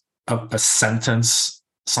a sentence,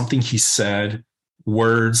 something he said,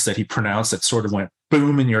 words that he pronounced that sort of went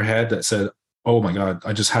boom in your head that said, oh my God,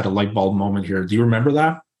 I just had a light bulb moment here? Do you remember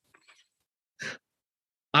that?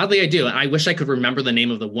 Oddly, I do. I wish I could remember the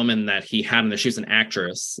name of the woman that he had in there. She was an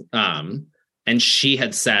actress. And she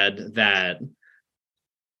had said that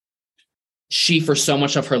she, for so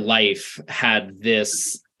much of her life, had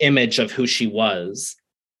this image of who she was.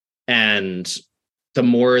 And the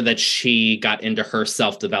more that she got into her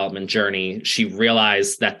self-development journey, she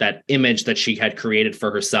realized that that image that she had created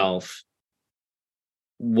for herself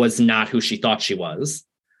was not who she thought she was.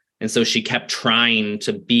 And so she kept trying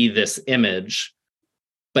to be this image,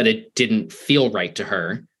 but it didn't feel right to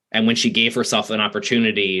her. And when she gave herself an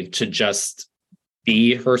opportunity to just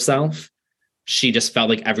be herself, she just felt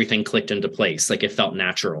like everything clicked into place. Like it felt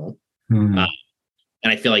natural. Mm.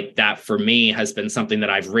 And I feel like that for me has been something that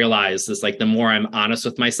I've realized is like, the more I'm honest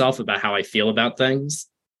with myself about how I feel about things,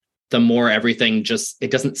 the more everything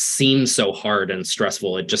it doesn't seem so hard and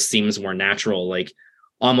stressful. It just seems more natural, like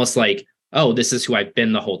almost like, oh, this is who I've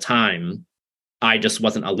been the whole time. I just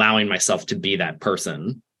wasn't allowing myself to be that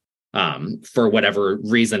person for whatever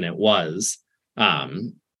reason it was.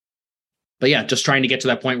 But yeah, just trying to get to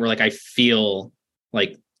that point where like I feel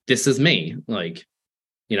like this is me, like,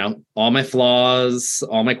 all my flaws,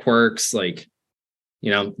 all my quirks, like,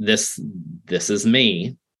 this is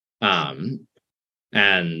me. And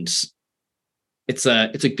it's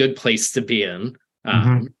a good place to be in.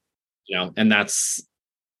 And it's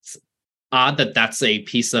odd that that's a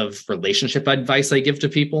piece of relationship advice I give to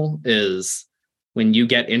people, is when you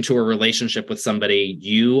get into a relationship with somebody,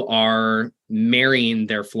 you are marrying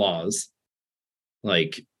their flaws.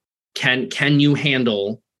 Like, can you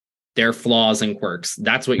handle their flaws and quirks?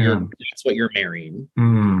 That's what you're marrying.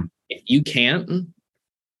 If you can't,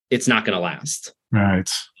 it's not going to last. Right.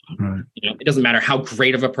 It doesn't matter how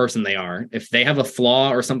great of a person they are. If they have a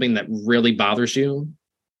flaw or something that really bothers you,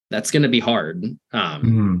 that's going to be hard.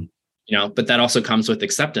 But that also comes with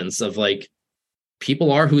acceptance of like,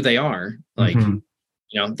 people are who they are. Like,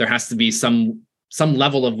 there has to be some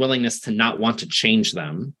level of willingness to not want to change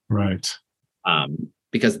them. Right.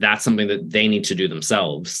 because that's something that they need to do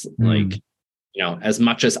themselves. Like, as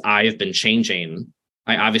much as I've been changing,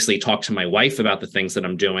 I obviously talk to my wife about the things that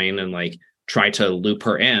I'm doing and like try to loop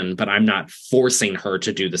her in, but I'm not forcing her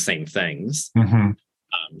to do the same things.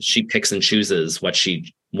 She picks and chooses what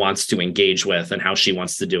she wants to engage with and how she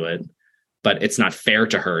wants to do it. But it's not fair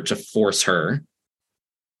to her to force her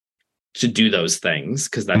to do those things,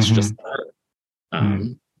 because that's just her.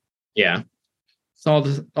 Yeah. It's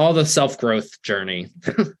all the self-growth journey.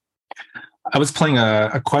 I was playing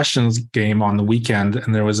a questions game on the weekend,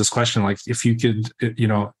 and there was this question like, if you could,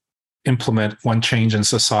 implement one change in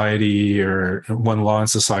society or one law in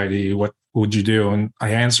society, what would you do? And I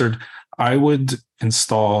answered, I would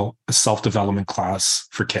install a self-development class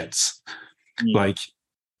for kids. Like,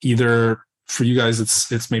 either for you guys,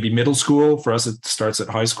 it's maybe middle school. For us, it starts at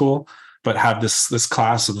high school, but have this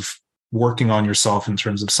class of working on yourself in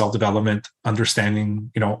terms of self-development,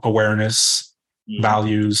 understanding, awareness,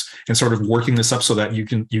 values, and sort of working this up so that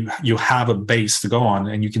you have a base to go on,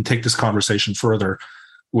 and you can take this conversation further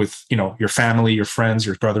with, your family, your friends,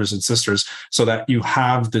 your brothers and sisters, so that you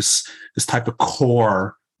have this type of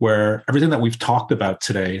core where everything that we've talked about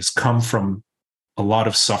today has come from a lot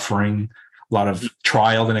of suffering, a lot of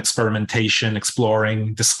trial and experimentation,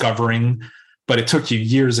 exploring, discovering. But it took you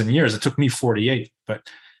years and years. It took me 48. But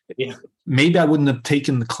maybe I wouldn't have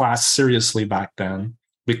taken the class seriously back then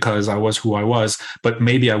because I was who I was, but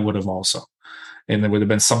maybe I would have also. And there would have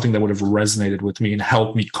been something that would have resonated with me and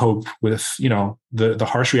helped me cope with, the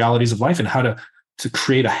harsh realities of life, and how to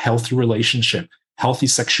create a healthy relationship, healthy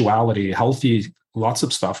sexuality, healthy lots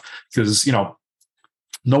of stuff. Because,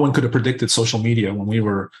 no one could have predicted social media when we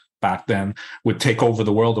were back then would take over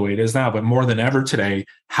the world the way it is now. But more than ever today,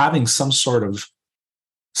 having some sort of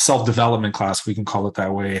self-development class, if we can call it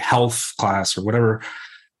that way, health class or whatever,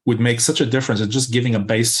 would make such a difference. And just giving a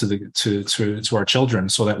base to our children,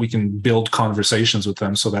 so that we can build conversations with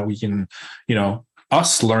them, so that we can,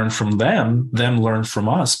 us learn from them learn from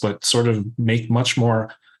us, but sort of make much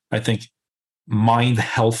more, I think, mind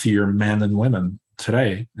healthier men and women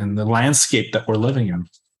today in the landscape that we're living in.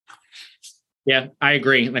 Yeah, I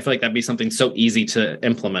agree. And I feel like that'd be something so easy to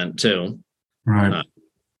implement too. Right.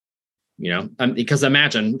 Because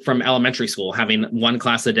imagine from elementary school having one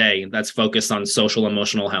class a day that's focused on social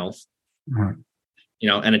emotional health, right.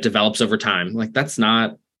 And it develops over time. Like, that's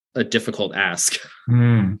not a difficult ask,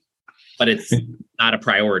 but it's not a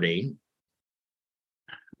priority.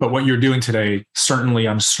 But what you're doing today, certainly,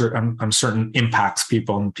 I'm certain impacts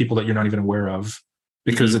people, and people that you're not even aware of,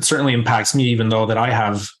 because it certainly impacts me, even though that I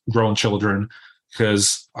have grown children,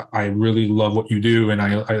 because I really love what you do. And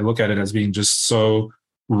I look at it as being just so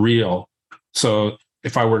real. So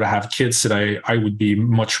if I were to have kids today, I would be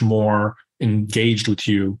much more engaged with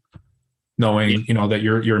you, knowing, that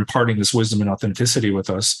you're imparting this wisdom and authenticity with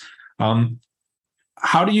us.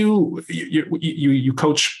 How do you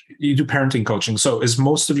coach, you do parenting coaching. So is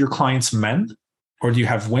most of your clients men, or do you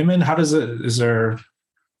have women? How does is there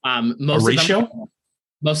a ratio?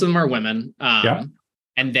 Most of them are women. And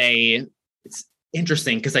it's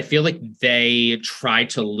interesting because I feel like they try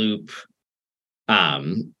to loop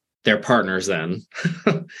their partners in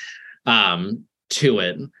to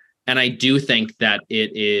it. And I do think that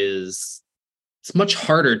it's much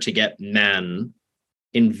harder to get men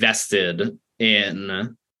invested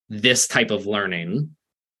in this type of learning.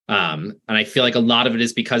 And I feel like a lot of it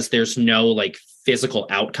is because there's no like physical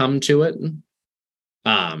outcome to it.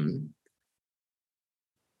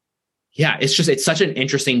 It's such an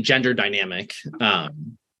interesting gender dynamic.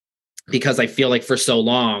 Because I feel like for so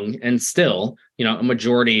long, and still, a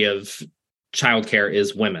majority of childcare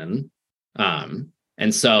is women.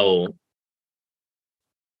 And so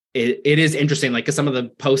it is interesting, like, because some of the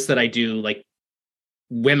posts that I do, like,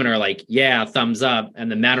 women are like, yeah, thumbs up.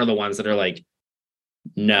 And the men are the ones that are like,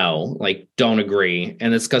 no, like, don't agree.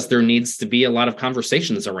 And it's because there needs to be a lot of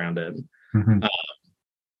conversations around it.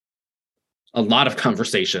 A lot of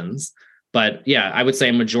conversations. But yeah, I would say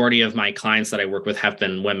a majority of my clients that I work with have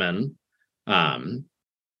been women.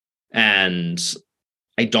 And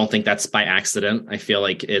I don't think that's by accident. I feel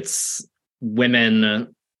like it's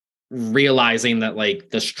women realizing that, like,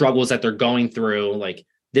 the struggles that they're going through, like,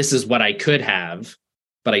 this is what I could have,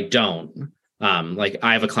 but I don't. Like,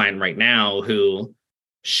 I have a client right now who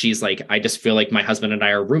she's like, I just feel like my husband and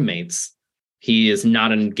I are roommates. He is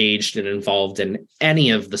not engaged and involved in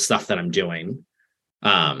any of the stuff that I'm doing.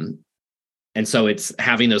 And so it's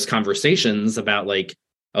having those conversations about, like,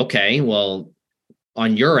 okay, well,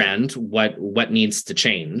 on your end, what needs to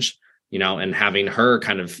change, and having her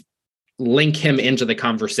kind of link him into the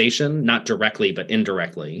conversation, not directly, but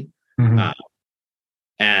indirectly.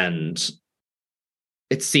 And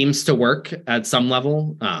it seems to work at some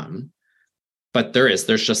level. But there's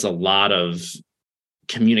just a lot of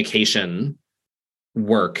communication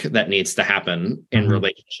work that needs to happen in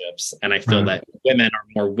relationships. And I feel that women are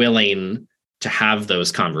more willing to have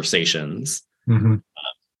those conversations.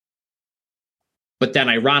 But then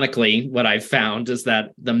ironically, what I've found is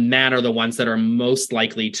that the men are the ones that are most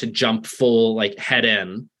likely to jump full, like head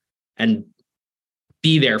in and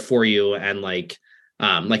be there for you. And like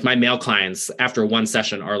my male clients after one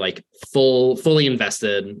session are like fully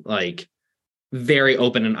invested, like very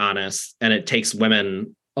open and honest. And it takes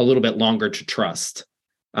women a little bit longer to trust.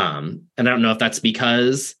 And I don't know if that's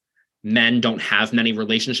because men don't have many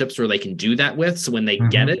relationships where they can do that with. So when they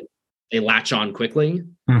get it, they latch on quickly.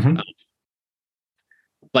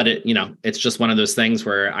 But it's just one of those things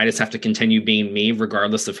where I just have to continue being me,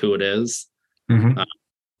 regardless of who it is,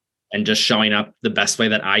 and just showing up the best way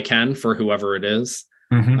that I can for whoever it is.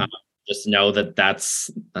 Just know that that's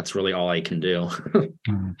really all I can do.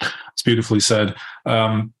 It's beautifully said.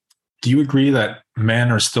 Do you agree that men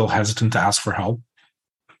are still hesitant to ask for help?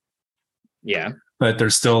 Yeah. That they're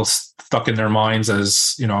still stuck in their minds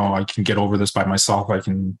as, I can get over this by myself. I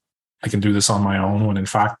can do this on my own, when in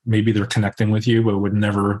fact, maybe they're connecting with you, but would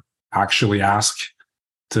never actually ask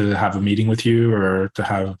to have a meeting with you or to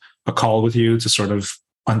have a call with you to sort of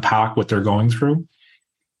unpack what they're going through.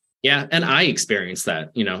 Yeah. And I experienced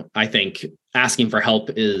that. I think asking for help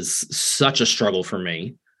is such a struggle for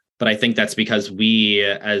me, but I think that's because we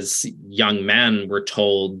as young men were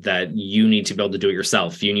told that you need to be able to do it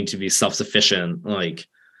yourself. You need to be self-sufficient.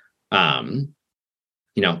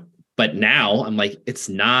 But now I'm like, it's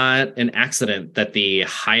not an accident that the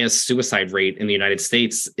highest suicide rate in the United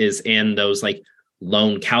States is in those like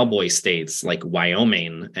lone cowboy states like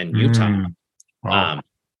Wyoming and Utah. Wow.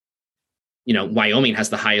 Wyoming has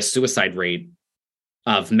the highest suicide rate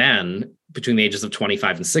of men between the ages of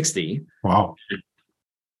 25 and 60. Wow.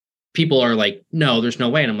 People are like, no, there's no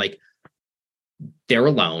way. And I'm like, they're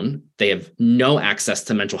alone. They have no access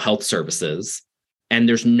to mental health services. And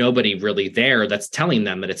there's nobody really there that's telling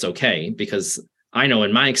them that it's okay. Because I know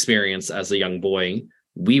in my experience as a young boy,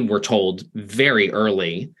 we were told very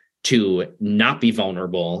early to not be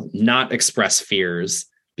vulnerable, not express fears,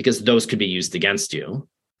 because those could be used against you.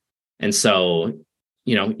 And so,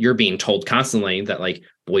 you're being told constantly that like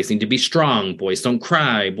boys need to be strong, boys don't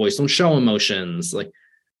cry, boys don't show emotions. Like,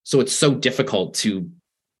 so it's so difficult to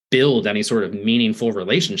build any sort of meaningful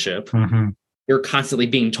relationship. You're constantly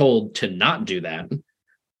being told to not do that,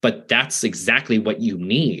 but that's exactly what you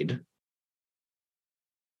need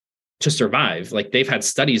to survive. Like they've had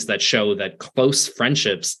studies that show that close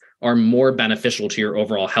friendships are more beneficial to your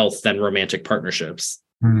overall health than romantic partnerships.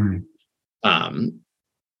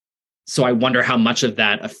 So I wonder how much of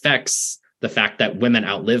that affects the fact that women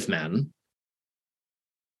outlive men.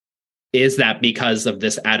 Is that because of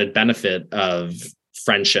this added benefit of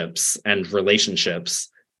friendships and relationships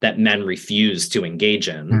that men refuse to engage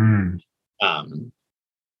in?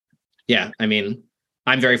 Yeah, I mean,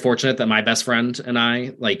 I'm very fortunate that my best friend and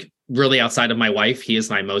I, like really outside of my wife, he is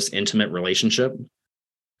my most intimate relationship.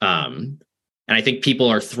 And I think people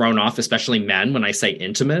are thrown off, especially men, when I say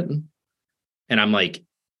intimate. And I'm like,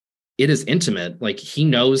 it is intimate. Like he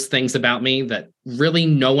knows things about me that really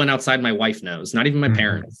no one outside my wife knows, not even my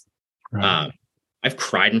parents. Right. I've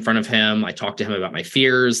cried in front of him. I talked to him about my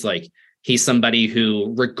fears. Like he's somebody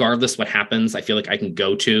who, regardless what happens, I feel like I can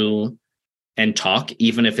go to and talk,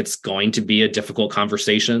 even if it's going to be a difficult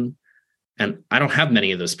conversation. And I don't have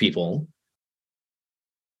many of those people,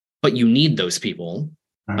 but you need those people.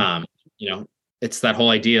 Right. It's that whole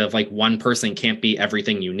idea of like one person can't be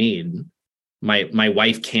everything you need. My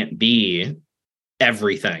wife can't be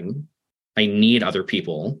everything. I need other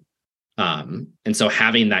people. And so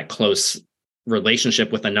having that close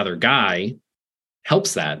relationship with another guy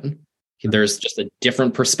helps that. There's just a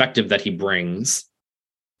different perspective that he brings.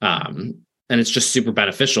 And it's just super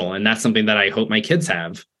beneficial. And that's something that I hope my kids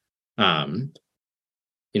have. I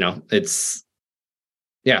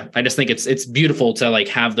just think it's beautiful to like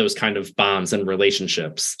have those kind of bonds and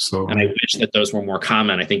relationships. And I wish that those were more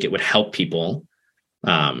common. I think it would help people.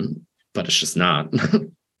 But it's just not.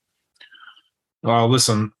 Well,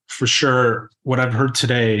 listen, for sure, what I've heard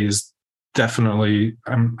today is definitely,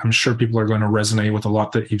 I'm sure people are going to resonate with a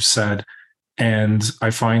lot that you've said. And I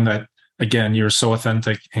find that, again, you're so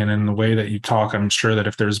authentic, and in the way that you talk, I'm sure that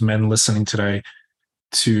if there's men listening today,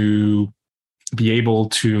 to be able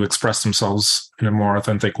to express themselves in a more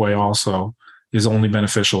authentic way also is only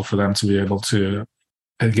beneficial for them to be able to,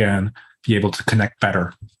 again, be able to connect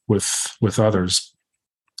better with others.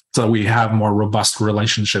 So we have more robust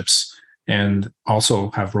relationships and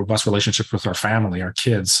also have robust relationships with our family, our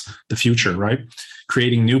kids, the future, right?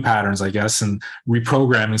 Creating new patterns, I guess, and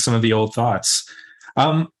reprogramming some of the old thoughts.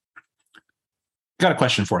 Got a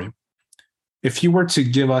question for you. If you were to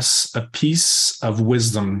give us a piece of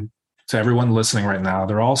wisdom to everyone listening right now,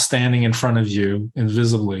 they're all standing in front of you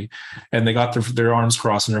invisibly, and they got their arms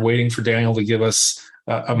crossed and they're waiting for Daniel to give us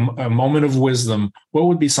a moment of wisdom, what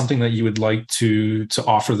would be something that you would like to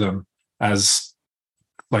offer them as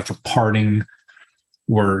like a parting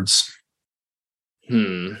words?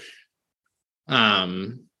 We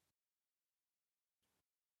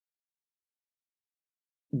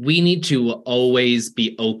need to always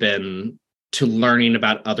be open to learning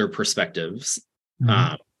about other perspectives.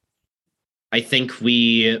 Mm-hmm. I think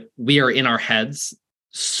we are in our heads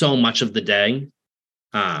so much of the day.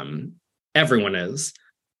 Everyone is.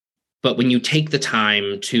 But when you take the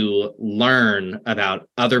time to learn about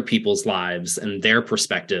other people's lives and their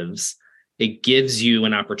perspectives, it gives you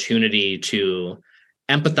an opportunity to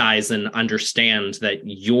empathize and understand that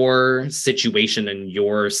your situation and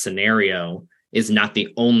your scenario is not the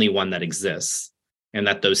only one that exists, and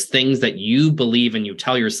that those things that you believe and you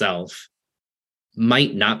tell yourself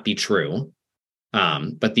might not be true.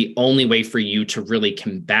 But the only way for you to really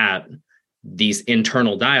combat these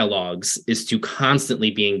internal dialogues is to constantly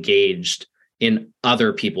be engaged in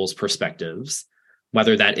other people's perspectives,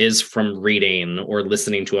 whether that is from reading or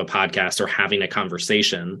listening to a podcast or having a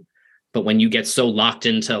conversation. But when you get so locked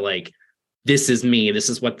into like, this is me, this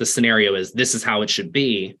is what the scenario is, this is how it should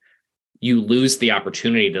be, you lose the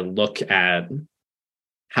opportunity to look at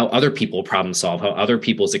how other people problem solve, how other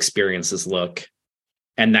people's experiences look.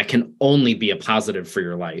 And that can only be a positive for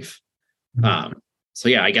your life. Mm-hmm. So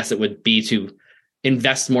yeah, I guess it would be to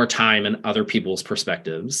invest more time in other people's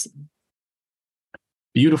perspectives.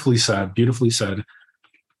 Beautifully said. Beautifully said.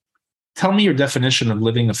 Tell me your definition of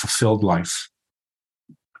living a fulfilled life.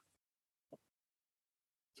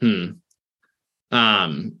 I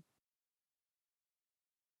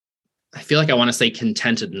feel like I want to say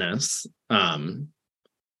contentedness.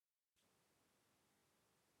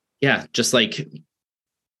 Yeah, just like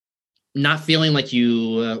not feeling like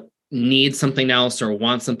you need something else or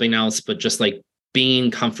want something else, but just like being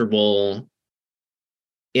comfortable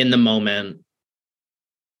in the moment.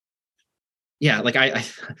 Yeah, like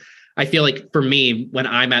I feel like for me, when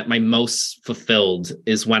I'm at my most fulfilled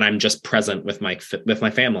is when I'm just present with my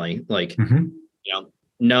family. Like, mm-hmm. you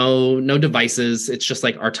know, no devices. It's just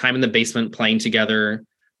like our time in the basement playing together,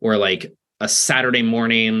 or like a Saturday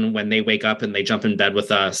morning when they wake up and they jump in bed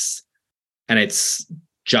with us, and it's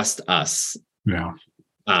just us. Yeah.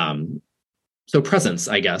 So presence,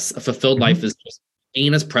 I guess. A fulfilled mm-hmm. life is just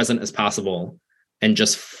being as present as possible and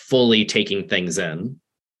just fully taking things in.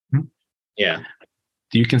 Mm-hmm. Yeah.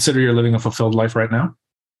 Do you consider you're living a fulfilled life right now?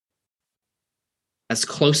 As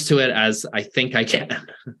close to it as I think I can.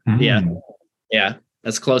 Mm-hmm. Yeah. Yeah.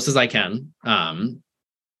 As close as I can.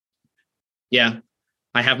 Yeah.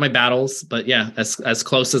 I have my battles, but yeah, as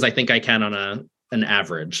close as I think I can on an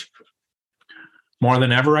average. More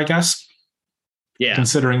than ever, I guess. Yeah.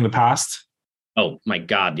 Considering the past. Oh my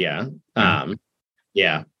God. Yeah.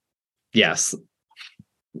 Yeah. Yes.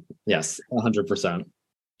 Yes. 100%.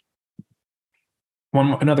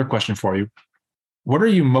 Another question for you. What are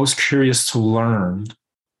you most curious to learn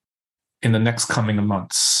in the next coming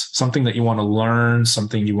months? Something that you want to learn,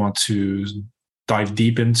 something you want to dive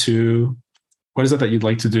deep into. What is it that you'd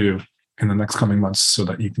like to do in the next coming months so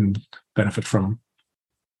that you can benefit from?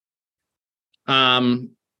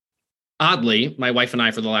 Oddly, my wife and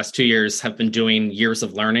I for the last 2 years have been doing years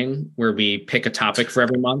of learning where we pick a topic for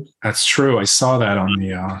every month. That's true. I saw that on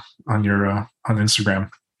the on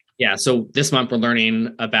Instagram. Yeah. So this month we're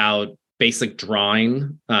learning about basic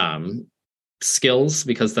drawing skills,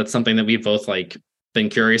 because that's something that we've both like been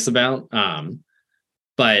curious about.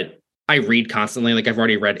 But I read constantly. Like I've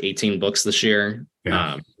already read 18 books this year.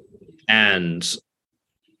 Yeah. And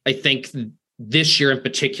I think this year in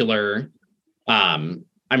particular, I'm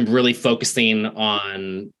really focusing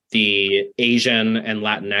on the Asian and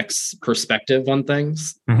Latinx perspective on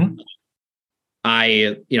things. Mm-hmm.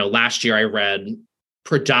 Last year I read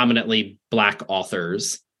predominantly Black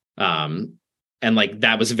authors. And like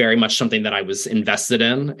that was very much something that I was invested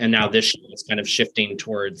in. And now this year is kind of shifting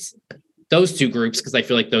towards those two groups because I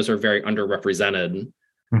feel like those are very underrepresented.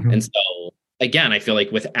 Mm-hmm. And so again, I feel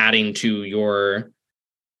like with adding to your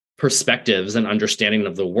perspectives and understanding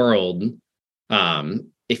of the world,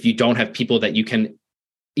 if you don't have people that you can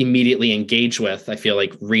immediately engage with, I feel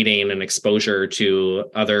like reading and exposure to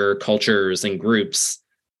other cultures and groups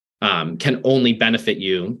can only benefit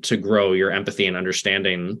you to grow your empathy and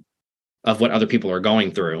understanding of what other people are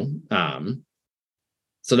going through.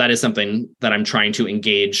 So that is something that I'm trying to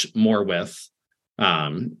engage more with,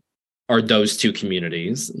 are those two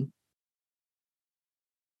communities.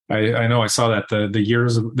 I know I saw that the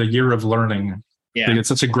year of learning. Yeah. I think it's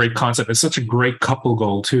such a great concept. It's such a great couple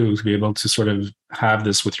goal too, to be able to sort of have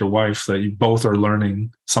this with your wife, that you both are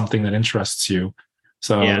learning something that interests you.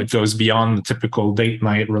 So it goes beyond the typical date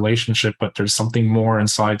night relationship, but there's something more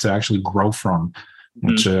inside to actually grow from,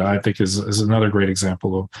 which I think is another great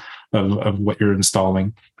example of what you're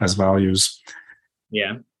installing as values.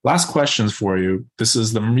 Yeah. Last questions for you. This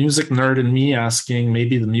is the music nerd in me asking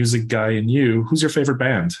maybe the music guy in you. Who's your favorite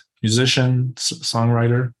band? Musician,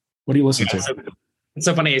 songwriter? What do you listen to? So, it's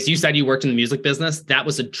so funny. As you said, you worked in the music business. That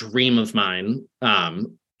was a dream of mine.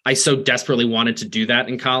 I so desperately wanted to do that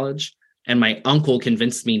in college. And my uncle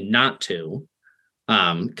convinced me not to,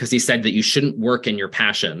 because he said that you shouldn't work in your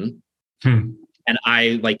passion. And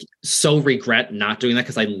I so regret not doing that,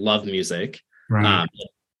 because I love music. Right.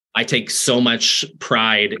 I take so much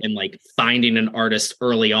pride in finding an artist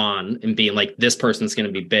early on and being this person's going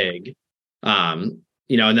to be big, and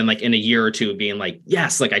then in a year or two being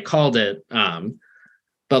yes, I called it.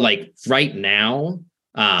 But right now,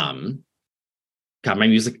 God, my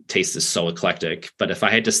music taste is so eclectic. But if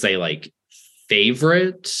I had to say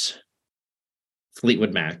favorite,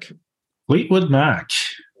 Fleetwood Mac. Fleetwood Mac.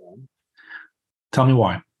 Tell me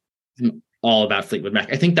why. All about Fleetwood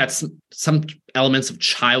Mac. I think that's some elements of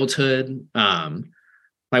childhood. My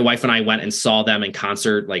wife and I went and saw them in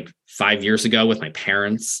concert 5 years ago with my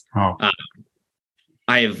parents. Oh.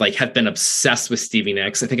 I have been obsessed with Stevie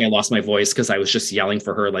Nicks. I think I lost my voice because I was just yelling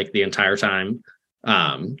for her the entire time.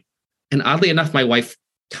 And oddly enough, my wife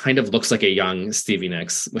kind of looks like a young Stevie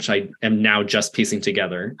Nicks, which I am now just piecing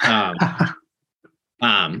together. But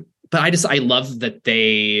I love that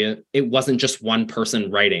it wasn't just one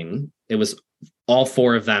person writing. It was all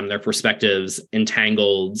four of them, their perspectives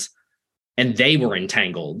entangled, and they were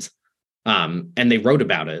entangled. And they wrote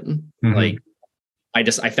about it.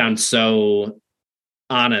 I found so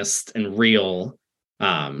honest and real.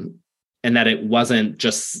 And that it wasn't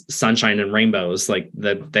just sunshine and rainbows,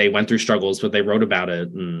 that they went through struggles, but they wrote about it.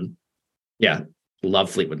 And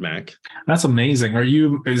love Fleetwood Mac. That's amazing.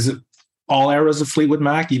 Is it all eras of Fleetwood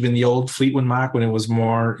Mac, even the old Fleetwood Mac when it was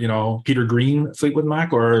more, Peter Green Fleetwood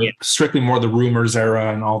Mac, or strictly more the Rumors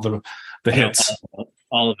era and all the hits?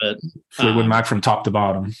 All of it. Fleetwood Mac from top to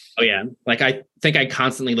bottom. Oh yeah. I think I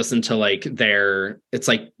constantly listen to it's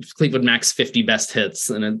Fleetwood Mac's 50 best hits.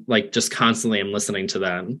 And it just constantly I'm listening to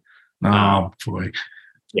that. Oh boy.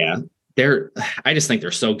 Yeah. I just think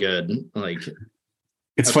they're so good.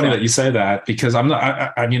 It's funny that you say that, because I'm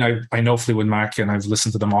not, I know Fleetwood Mac and I've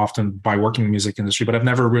listened to them often by working in the music industry, but I've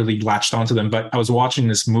never really latched onto them. But I was watching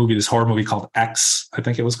this horror movie called X, I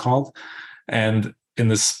think it was called. And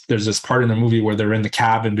there's this part in the movie where they're in the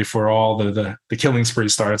cabin before all the killing spree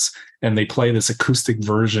starts, and they play this acoustic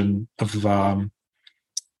version of,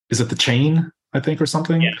 is it The Chain, I think, or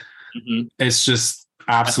something? Yeah. Mm-hmm. It's just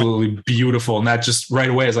absolutely beautiful, and that just right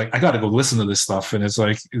away is I got to go listen to this stuff. And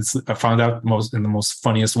I found out in the most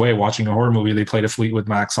funniest way, watching a horror movie, they played a Fleetwood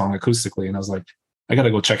Mac song acoustically, and I was like, I got to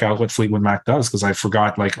go check out what Fleetwood Mac does, because I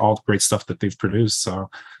forgot all the great stuff that they've produced. So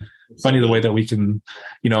funny the way that we can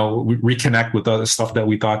reconnect with other stuff that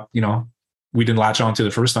we thought we didn't latch on to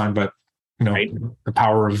the first time, but right. The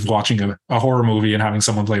power of watching a horror movie and having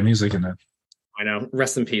someone play music in it. I know.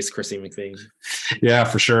 Rest in peace, Chrissy McVie. Yeah,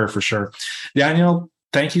 for sure. Daniel,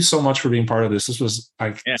 thank you so much for being part of this. This was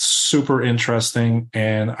super interesting.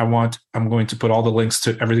 And I'm going to put all the links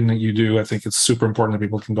to everything that you do. I think it's super important that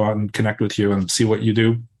people can go out and connect with you and see what you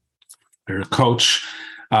do. You're a coach,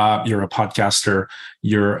 you're a podcaster,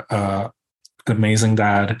 you're an amazing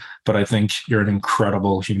dad, but I think you're an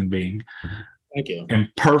incredible human being. Thank you.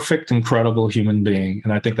 Imperfect, incredible human being.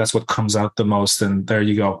 And I think that's what comes out the most. And there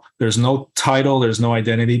you go. There's no title, there's no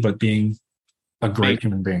identity, but being a great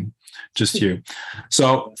human being. Just you.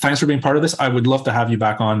 So thanks for being part of this. I would love to have you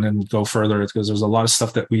back on and go further, because there's a lot of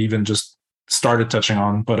stuff that we even just started touching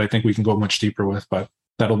on, but I think we can go much deeper with. But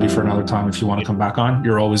that'll be for another time. If you want to come back on,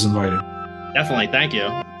 you're always invited. Definitely. Thank you.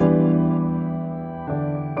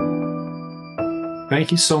 Thank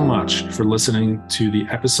you so much for listening to the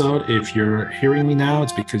episode. If you're hearing me now,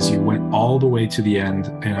 it's because you went all the way to the end,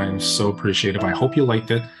 and I'm so appreciative. I hope you liked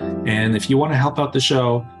it. And if you want to help out the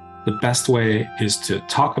show, the best way is to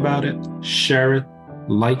talk about it, share it,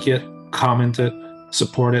 like it, comment it,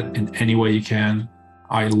 support it in any way you can.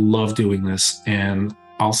 I love doing this, and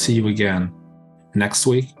I'll see you again next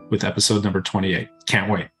week with episode number 28. Can't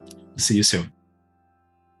wait. See you soon.